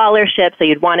specific scholarship. So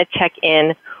you'd want to check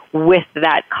in with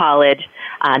that college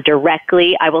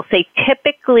directly. I will say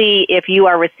typically if you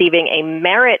are receiving a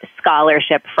merit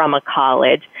scholarship from a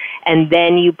college and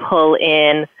then you pull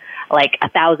in like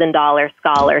 $1,000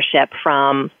 scholarship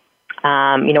from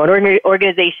an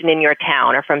organization in your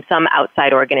town or from some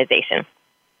outside organization,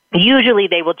 usually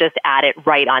they will just add it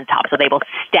right on top. So they will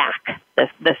stack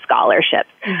the scholarships.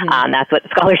 Mm-hmm. That's what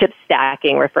scholarship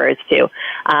stacking refers to.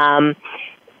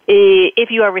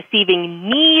 If you are receiving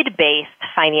need-based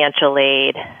financial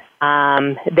aid,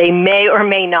 they may or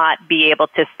may not be able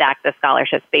to stack the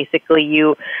scholarships. Basically,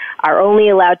 you are only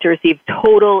allowed to receive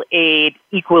total aid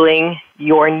equaling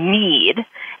your need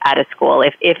at a school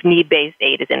if need-based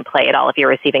aid is in play at all, if you're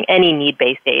receiving any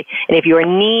need-based aid. And if your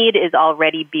need is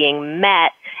already being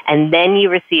met and then you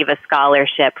receive a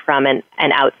scholarship from an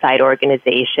outside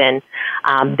organization,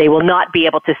 they will not be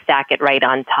able to stack it right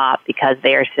on top because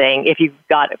they are saying if you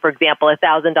got, for example, a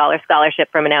 $1,000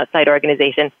 scholarship from an outside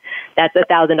organization, that's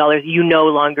 $1,000 you no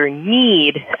longer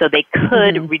need, so they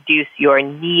could reduce your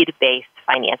need-based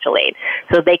financial aid.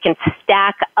 So they can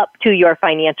stack up to your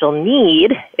financial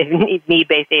need if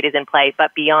need-based aid is in play,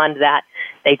 but beyond that,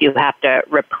 they do have to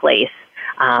replace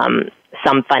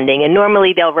some funding. And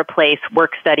normally they'll replace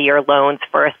work study or loans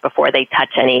first before they touch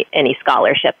any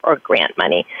scholarship or grant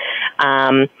money.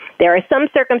 There are some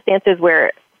circumstances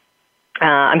where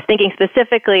I'm thinking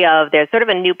specifically of, there's sort of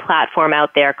a new platform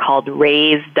out there called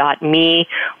Raise.me,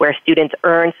 where students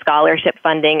earn scholarship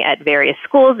funding at various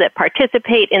schools that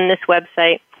participate in this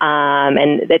website.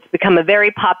 And it's become a very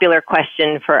popular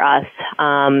question for us.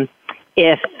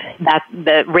 If that's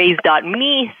the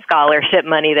Raise.me scholarship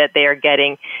money that they are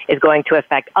getting is going to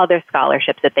affect other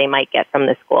scholarships that they might get from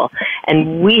the school.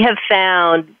 And we have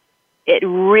found it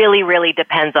really, really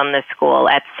depends on the school.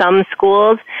 At some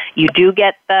schools, you do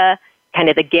get the kind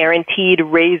of the guaranteed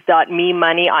Raise.me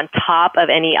money on top of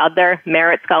any other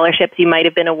merit scholarships you might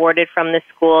have been awarded from the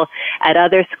school. At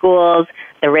other schools,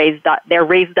 their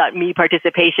Raise.me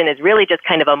participation is really just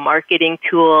kind of a marketing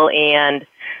tool, and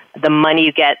the money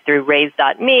you get through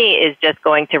Raise.me is just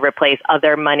going to replace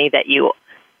other money that you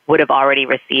would have already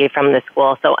received from the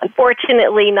school. So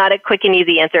unfortunately, not a quick and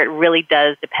easy answer. It really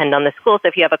does depend on the school. So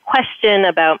if you have a question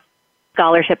about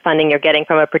scholarship funding you're getting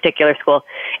from a particular school,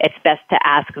 it's best to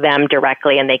ask them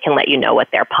directly, and they can let you know what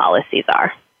their policies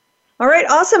are. All right,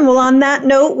 awesome. Well, on that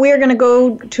note, we're going to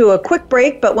go to a quick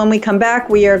break, but when we come back,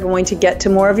 we are going to get to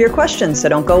more of your questions, so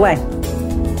don't go away.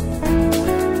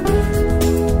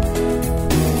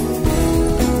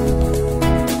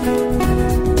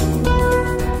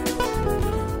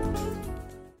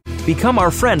 Become our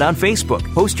friend on Facebook.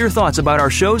 Post your thoughts about our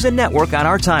shows and network on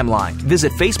our timeline.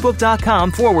 Visit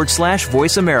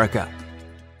facebook.com/Voice America.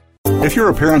 If you're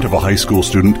a parent of a high school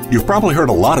student, you've probably heard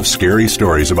a lot of scary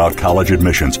stories about college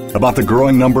admissions, about the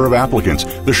growing number of applicants,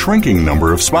 the shrinking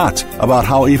number of spots, about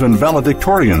how even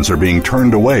valedictorians are being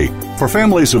turned away. For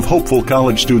families of hopeful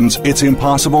college students, it's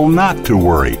impossible not to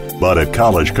worry. But at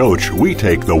College Coach, we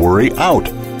take the worry out.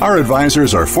 Our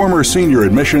advisors are former senior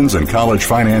admissions and college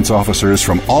finance officers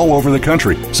from all over the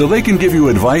country, so they can give you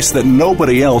advice that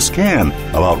nobody else can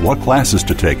about what classes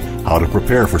to take, how to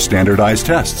prepare for standardized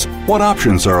tests, what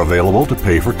options are available to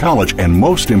pay for college, and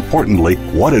most importantly,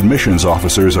 what admissions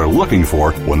officers are looking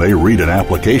for when they read an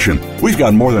application. We've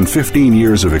got more than 15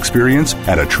 years of experience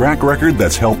and a track record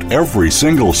that's helped every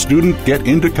single student get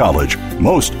into college,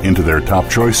 most into their top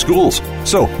choice schools.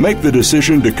 So make the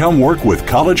decision to come work with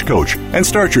College Coach and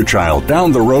start your child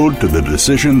down the road to the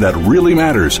decision that really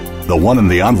matters, the one in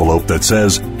the envelope that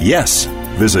says yes.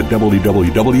 Visit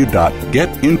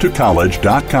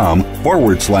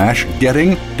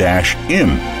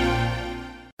www.getintocollege.com/getting-in.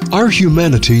 Our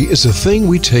humanity is a thing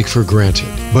we take for granted,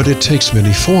 but it takes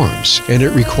many forms, and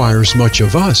it requires much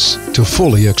of us to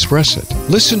fully express it.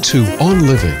 Listen to On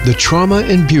Living, the Trauma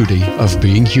and Beauty of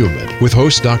Being Human, with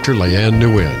host Dr. Leanne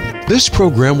Nguyen. This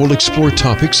program will explore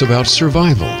topics about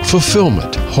survival,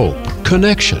 fulfillment, hope,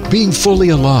 connection, being fully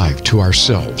alive to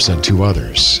ourselves and to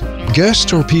others.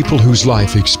 Guests are people whose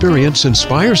life experience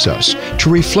inspires us to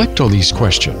reflect on these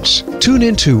questions. Tune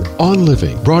into On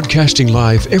Living, broadcasting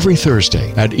live every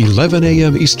Thursday at 11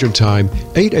 a.m. Eastern Time,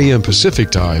 8 a.m. Pacific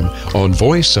Time on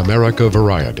Voice America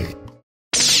Variety.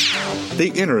 The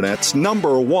Internet's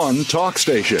number one talk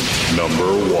station.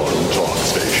 Number one talk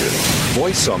station.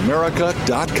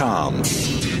 VoiceAmerica.com.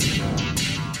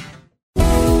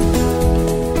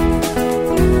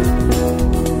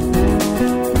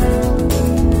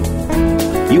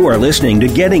 You are listening to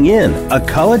Getting In, a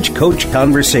College Coach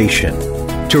Conversation.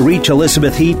 To reach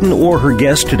Elizabeth Heaton or her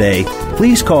guest today,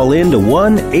 please call in to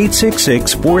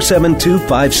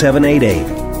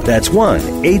 1-866-472-5788. That's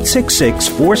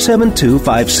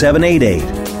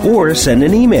 1-866-472-5788. Or send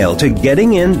an email to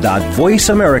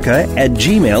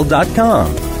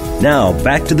gettingin.voiceamerica@gmail.com. Now,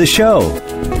 back to the show.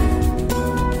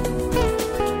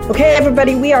 Okay,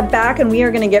 everybody, we are back, and we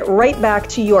are going to get right back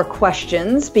to your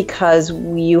questions because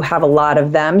you have a lot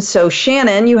of them. So,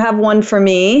 Shannon, you have one for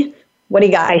me. What do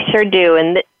you got? I sure do,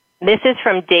 and this is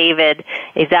from David.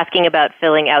 He's asking about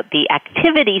filling out the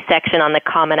activity section on the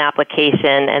Common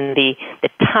Application and the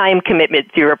time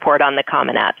commitment to report on the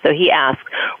Common App. So he asks,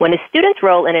 when a student's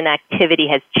role in an activity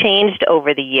has changed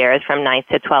over the years from 9th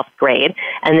to 12th grade,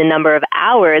 and the number of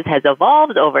hours has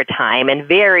evolved over time and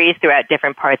varies throughout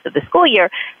different parts of the school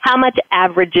year, how much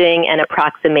averaging and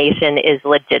approximation is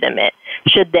legitimate?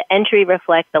 Should the entry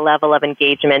reflect the level of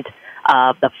engagement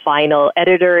of the final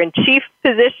editor-in-chief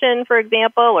position, for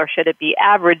example, or should it be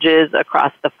averages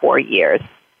across the 4 years?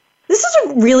 This is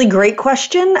a really great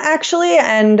question, actually,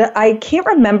 and I can't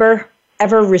remember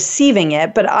ever receiving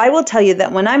it, but I will tell you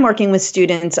that when I'm working with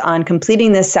students on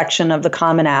completing this section of the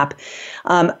Common App,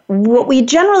 what we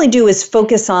generally do is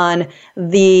focus on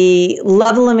the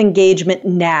level of engagement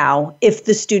now if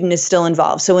the student is still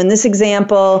involved. So in this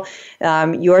example,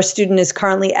 your student is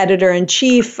currently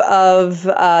editor-in-chief of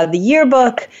the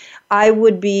yearbook. I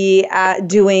would be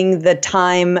doing the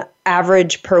time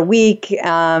average per week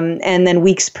and then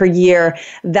weeks per year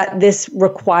that this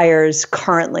requires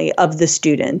currently of the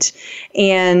student.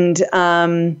 And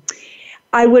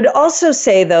I would also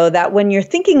say, though, that when you're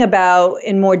thinking about,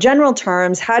 in more general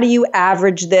terms, how do you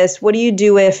average this? What do you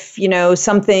do if,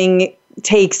 something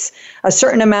takes a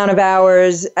certain amount of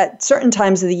hours at certain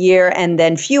times of the year and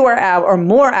then fewer hours or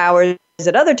more hours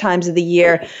at other times of the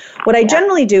year? What I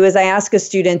generally do is I ask a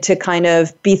student to kind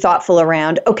of be thoughtful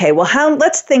around, okay, well,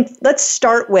 let's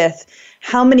start with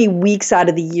how many weeks out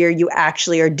of the year you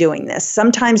actually are doing this.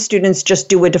 Sometimes students just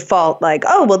do a default like,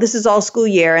 oh, well, this is all school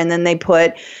year, and then they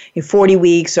put 40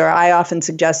 weeks, or I often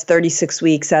suggest 36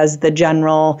 weeks as the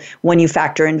general when you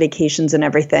factor in vacations and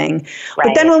everything. Right.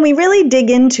 But then when we really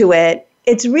dig into it,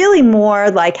 it's really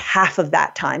more like half of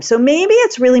that time. So maybe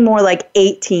it's really more like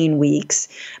 18 weeks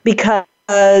because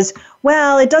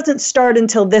well, it doesn't start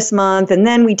until this month, and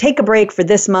then we take a break for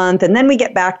this month, and then we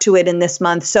get back to it in this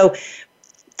month. So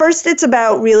first, it's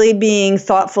about really being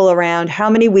thoughtful around how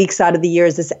many weeks out of the year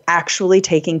is this actually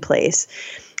taking place.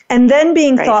 And then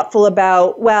being thoughtful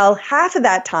about, well, half of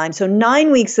that time, so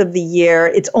 9 weeks of the year,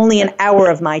 it's only an hour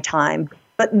of my time.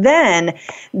 But then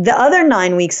the other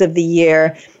 9 weeks of the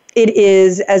year, it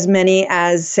is as many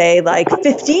as, say, like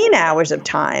 15 hours of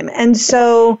time. And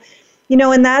so,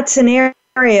 in that scenario,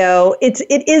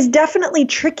 it is definitely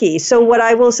tricky. So what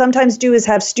I will sometimes do is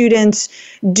have students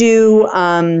do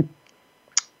an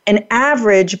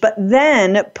average, but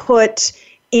then put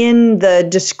in the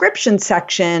description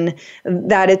section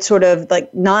that it's sort of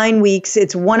like 9 weeks,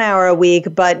 it's 1 hour a week,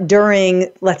 but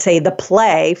during, let's say, the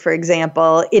play, for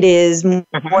example, it is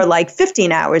more like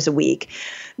 15 hours a week.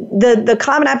 The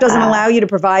Common App doesn't allow you to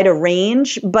provide a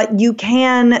range, but you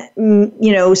can,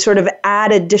 sort of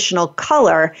add additional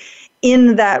color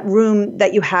in that room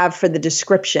that you have for the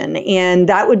description. And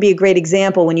that would be a great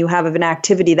example when you have an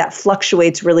activity that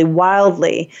fluctuates really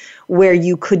wildly, where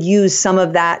you could use some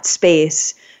of that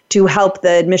space to help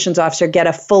the admissions officer get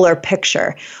a fuller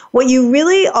picture. What you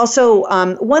really also,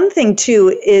 one thing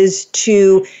too, is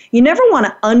you never want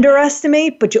to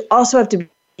underestimate, but you also have to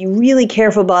be really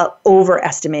careful about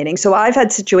overestimating. So I've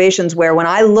had situations where when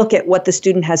I look at what the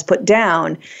student has put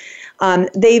down,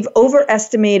 they've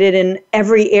overestimated in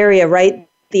every area, right?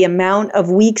 The amount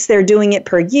of weeks they're doing it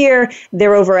per year,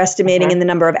 they're overestimating in the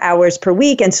number of hours per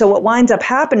week. And so what winds up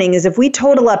happening is if we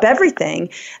total up everything,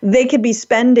 they could be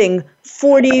spending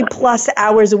 40 plus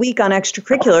hours a week on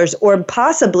extracurriculars, or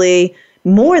possibly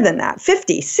more than that,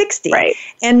 50, 60. Right.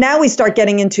 And now we start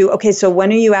getting into, okay, so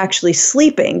when are you actually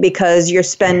sleeping? Because you're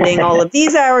spending all of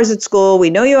these hours at school. We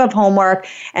know you have homework,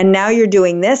 and now you're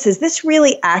doing this. Is this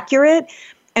really accurate?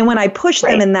 And when I push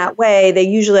them in that way, they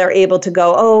usually are able to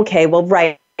go, oh, okay, well,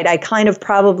 right. I kind of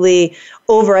probably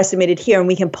overestimated here, and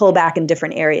we can pull back in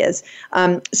different areas.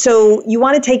 So you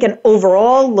want to take an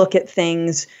overall look at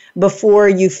things before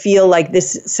you feel like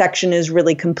this section is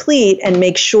really complete, and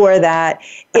make sure that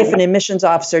if an admissions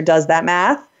officer does that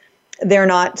math, they're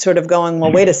not sort of going,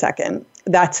 well, wait a second,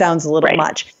 that sounds a little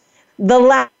much. The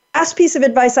last piece of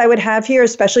advice I would have here,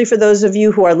 especially for those of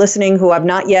you who are listening who have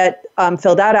not yet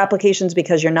filled out applications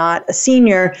because you're not a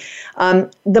senior,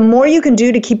 the more you can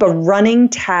do to keep a running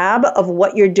tab of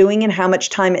what you're doing and how much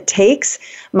time it takes.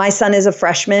 My son is a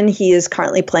freshman. He is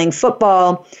currently playing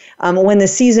football. When the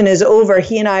season is over,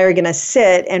 he and I are going to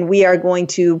sit and we are going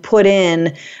to put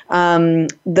in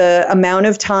the amount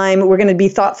of time. We're going to be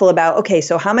thoughtful about, okay,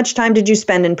 so how much time did you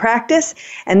spend in practice?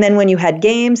 And then when you had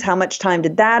games, how much time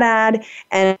did that add?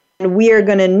 And we are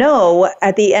going to know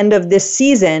at the end of this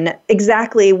season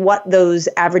exactly what those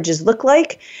averages look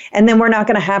like. And then we're not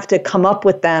going to have to come up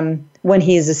with them when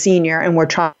he's a senior and we're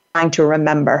trying to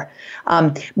remember.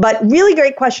 But really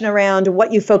great question around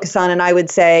what you focus on. And I would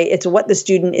say it's what the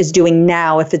student is doing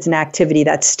now if it's an activity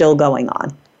that's still going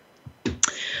on.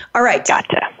 All right.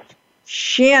 Gotcha.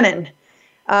 Shannon.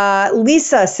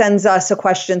 Lisa sends us a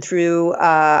question through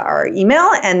our email,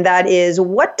 and that is,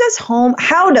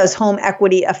 how does home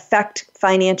equity affect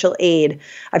financial aid?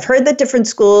 I've heard that different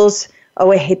schools,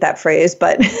 I hate that phrase,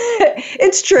 but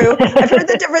it's true. I've heard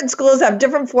that different schools have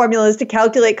different formulas to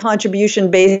calculate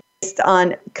contributions based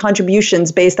on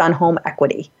home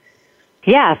equity.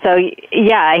 Yeah, so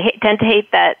I tend to hate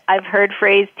that I've heard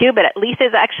phrase too, but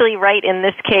Lisa's actually right in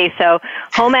this case. So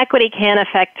home equity can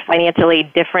affect financial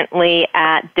aid differently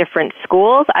at different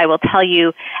schools. I will tell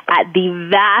you at the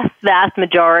vast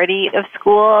majority of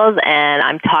schools, and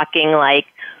I'm talking like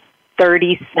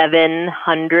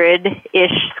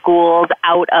 3,700-ish schools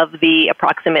out of the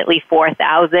approximately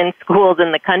 4,000 schools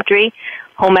in the country,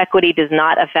 home equity does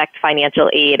not affect financial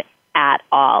aid at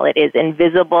all. It is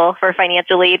invisible for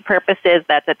financial aid purposes.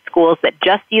 That's at schools that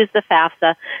just use the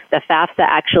FAFSA. The FAFSA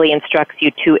actually instructs you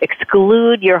to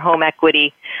exclude your home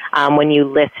equity when you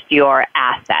list your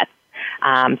assets.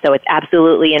 So it's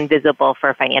absolutely invisible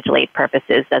for financial aid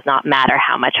purposes. Does not matter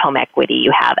how much home equity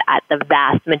you have at the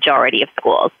vast majority of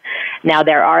schools. Now,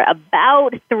 there are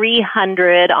about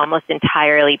 300 almost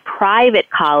entirely private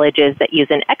colleges that use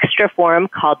an extra form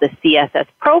called the CSS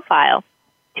profile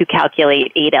to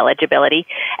calculate aid eligibility.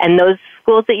 And those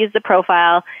schools that use the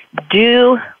profile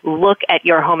do look at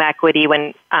your home equity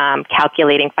when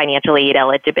calculating financial aid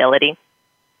eligibility.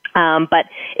 But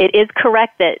it is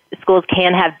correct that schools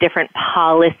can have different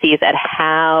policies at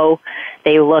how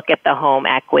they look at the home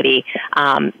equity.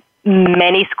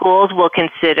 Many schools will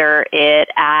consider it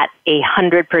at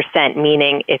 100%,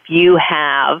 meaning if you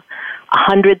have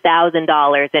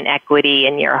 $100,000 in equity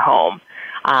in your home,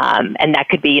 and that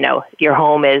could be, your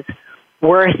home is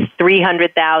worth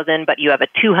 $300,000, but you have a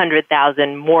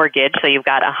 $200,000 mortgage, so you've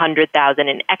got $100,000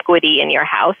 in equity in your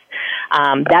house.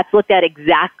 That's looked at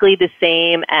exactly the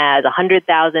same as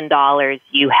 $100,000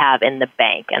 you have in the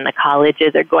bank, and the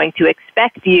colleges are going to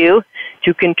expect you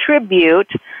to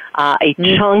contribute a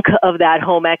chunk of that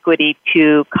home equity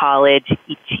to college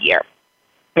each year.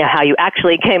 Now, how you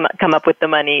actually come up with the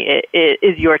money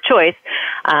is your choice,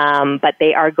 but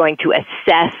they are going to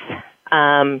assess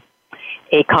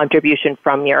a contribution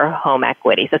from your home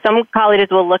equity. So some colleges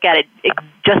will look at it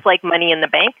just like money in the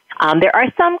bank. There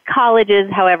are some colleges,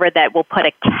 however, that will put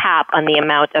a cap on the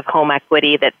amount of home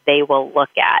equity that they will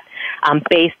look at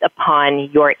based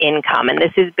upon your income. And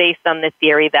this is based on the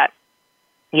theory that,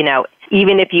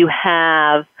 even if you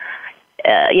have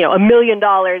 $1 million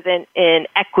in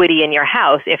equity in your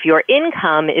house, if your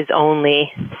income is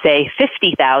only, say,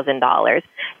 $50,000,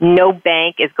 no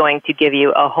bank is going to give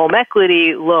you a home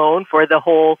equity loan for the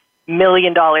whole $1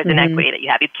 million in equity that you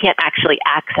have. You can't actually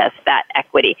access that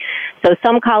equity. So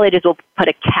some colleges will put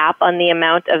a cap on the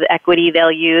amount of equity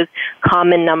they'll use.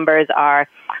 Common numbers are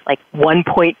like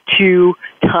 1.2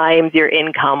 times your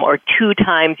income or 2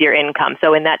 times your income.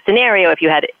 So in that scenario, if you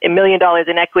had $1 million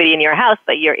in equity in your house,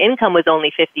 but your income was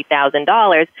only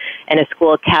 $50,000 and a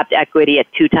school capped equity at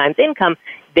 2 times income,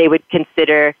 they would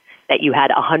consider that you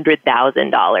had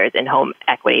 $100,000 in home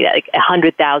equity, like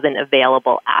 $100,000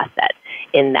 available asset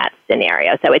in that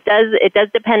scenario. So it does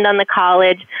depend on the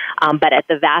college, but at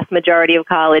the vast majority of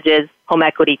colleges, home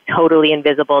equity totally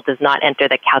invisible, does not enter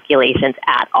the calculations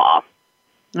at all.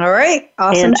 All right.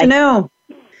 Awesome to know.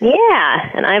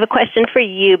 Yeah. And I have a question for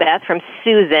you, Beth, from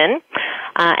Susan.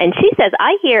 And she says,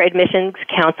 I hear admissions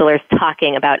counselors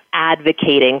talking about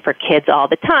advocating for kids all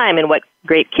the time and what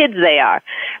great kids they are.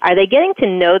 Are they getting to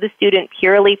know the student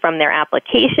purely from their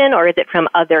application, or is it from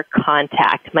other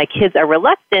contact? My kids are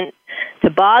reluctant to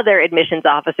bother admissions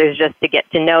officers just to get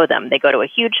to know them. They go to a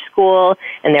huge school,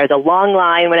 and there's a long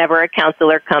line whenever a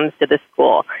counselor comes to the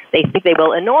school. They think they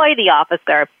will annoy the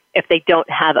officer if they don't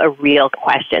have a real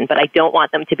question, but I don't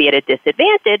want them to be at a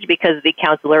disadvantage because the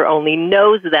counselor only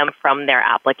knows them from their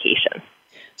application.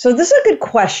 So this is a good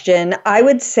question. I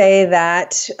would say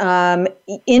that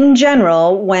in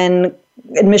general, when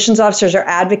admissions officers are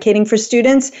advocating for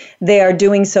students, they are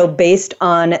doing so based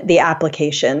on the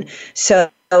application. So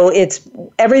it's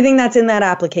everything that's in that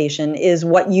application is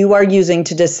what you are using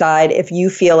to decide if you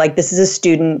feel like this is a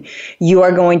student you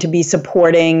are going to be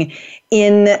supporting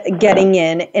in getting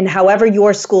in, and however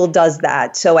your school does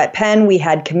that. So at Penn, we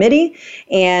had committee,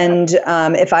 and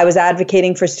if I was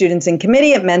advocating for students in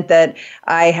committee, it meant that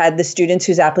I had the students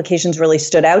whose applications really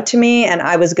stood out to me, and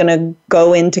I was going to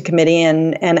go into committee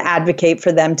and advocate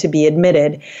for them to be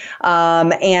admitted.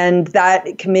 And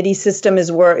that committee system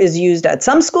is used at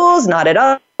some schools, not at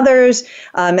others.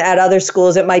 At other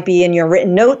schools, it might be in your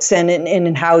written notes, and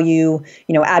in how you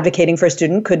advocating for a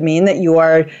student could mean that you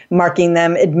are marking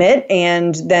them admit,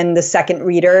 and then the second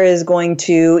reader is going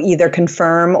to either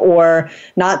confirm or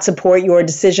not support your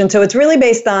decision. So it's really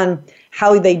based on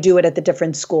how they do it at the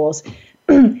different schools.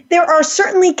 There are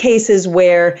certainly cases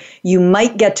where you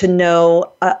might get to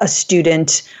know a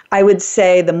student. I would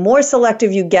say the more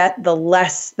selective you get, the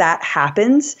less that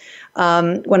happens.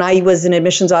 When I was an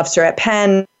admissions officer at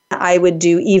Penn, I would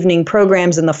do evening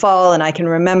programs in the fall, and I can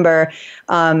remember,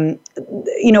 over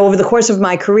the course of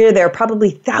my career, there are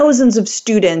probably thousands of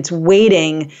students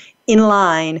waiting in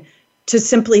line to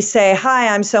simply say,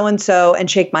 hi, I'm so-and-so, and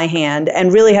shake my hand,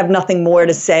 and really have nothing more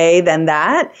to say than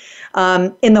that,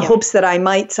 in the hopes that I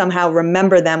might somehow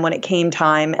remember them when it came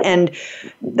time. And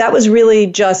that was really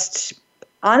just,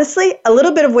 honestly, a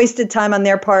little bit of wasted time on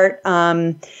their part.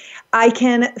 I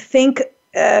can think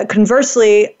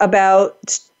conversely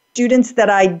about students that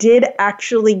I did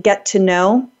actually get to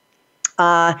know,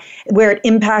 where it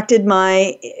impacted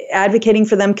my advocating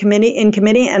for them in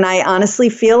committee. And I honestly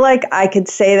feel like I could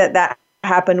say that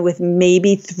happened with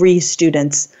maybe 3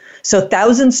 students. So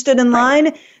thousands stood in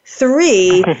line,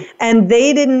 3, and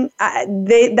they didn't,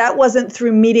 that wasn't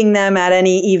through meeting them at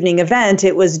any evening event.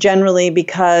 It was generally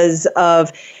because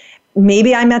of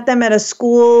maybe I met them at a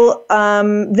school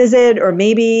visit, or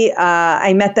maybe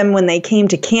I met them when they came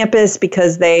to campus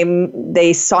because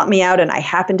they sought me out and I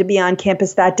happened to be on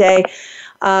campus that day.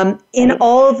 In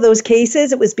all of those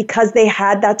cases, it was because they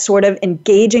had that sort of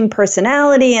engaging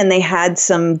personality and they had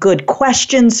some good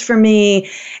questions for me,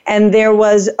 and there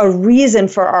was a reason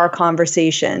for our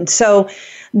conversation. So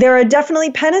there are definitely,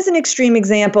 Penn is an extreme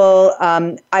example.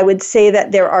 I would say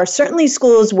that there are certainly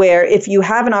schools where if you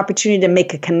have an opportunity to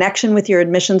make a connection with your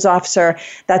admissions officer,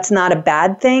 that's not a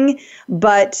bad thing.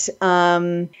 But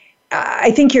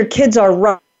I think your kids are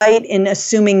right in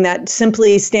assuming that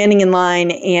simply standing in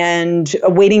line and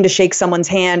waiting to shake someone's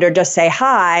hand or just say,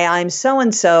 hi, I'm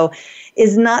so-and-so,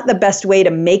 is not the best way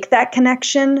to make that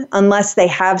connection unless they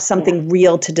have something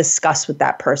real to discuss with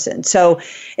that person. So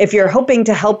if you're hoping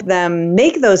to help them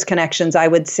make those connections, I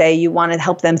would say you want to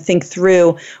help them think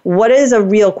through what is a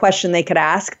real question they could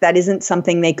ask that isn't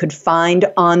something they could find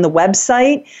on the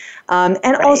website.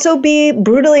 Also be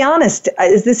brutally honest.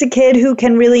 Is this a kid who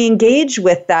can really engage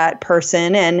with that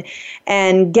person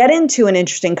and get into an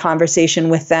interesting conversation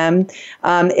with them?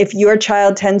 If your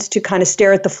child tends to kind of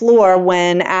stare at the floor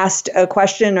when asked a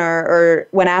question or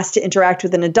when asked to interact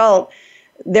with an adult,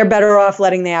 they're better off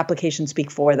letting the application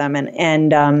speak for them.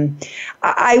 And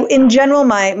I, in general,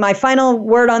 my final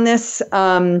word on this,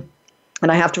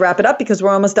 and I have to wrap it up because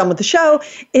we're almost done with the show,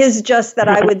 is just that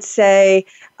I would say,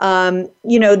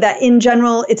 that in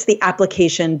general, it's the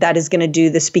application that is going to do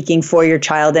the speaking for your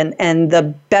child. And the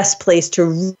best place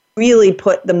to really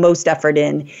put the most effort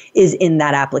in is in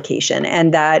that application.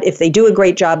 And that if they do a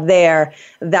great job there,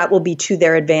 that will be to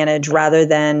their advantage rather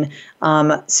than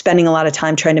spending a lot of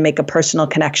time trying to make a personal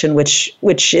connection,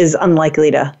 which is unlikely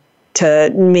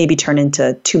to maybe turn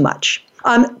into too much.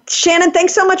 Shannon,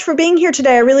 thanks so much for being here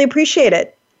today. I really appreciate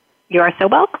it. You are so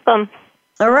welcome.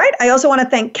 All right. I also want to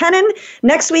thank Kenan.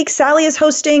 Next week, Sally is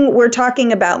hosting. We're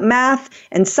talking about math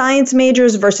and science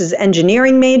majors versus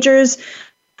engineering majors.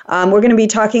 We're going to be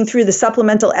talking through the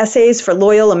supplemental essays for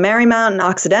Loyola Marymount and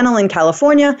Occidental in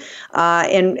California.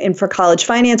 And for college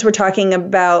finance, we're talking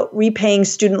about repaying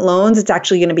student loans. It's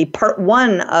actually going to be part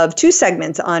 1 of 2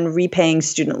 segments on repaying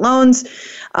student loans.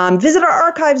 Visit our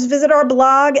archives, visit our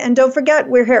blog, and don't forget,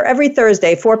 we're here every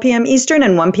Thursday, 4 p.m. Eastern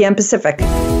and 1 p.m. Pacific.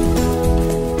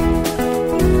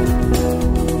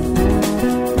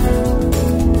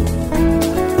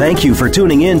 Thank you for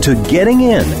tuning in to Getting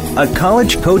In, a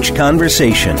college coach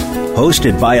conversation,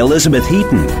 hosted by Elizabeth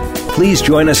Heaton. Please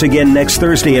join us again next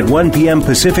Thursday at 1 p.m.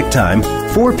 Pacific Time,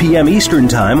 4 p.m. Eastern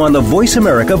Time on the Voice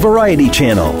America Variety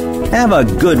Channel. Have a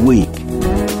good week.